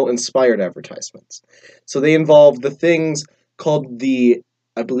millennial-inspired advertisements. So they involve the things called the,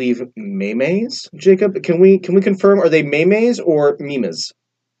 I believe, memes. Jacob, can we confirm, are they memes or memes?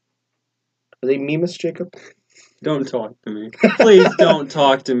 Are they memes, Jacob? Don't talk to me. Please don't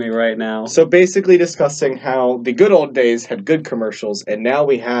talk to me right now. So basically discussing how the good old days had good commercials, and now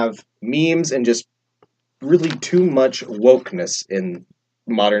we have memes and just really too much wokeness in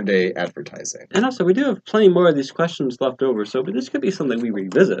modern day advertising. And also, we do have plenty more of these questions left over, so this could be something we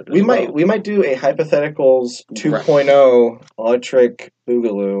revisit. We might do a Hypotheticals 2.0 electric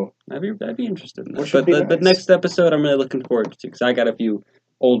boogaloo. I'd be interested in that. But next episode, I'm really looking forward to, because I got a few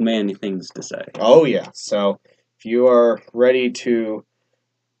old man things to say. Oh yeah, so if you are ready to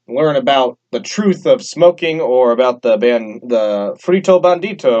learn about the truth of smoking or about the Frito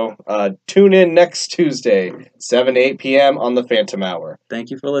Bandito, tune in next Tuesday, 7 to 8 p.m. on the Phantom Hour. Thank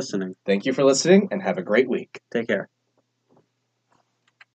you for listening. Thank you for listening, and have a great week. Take care.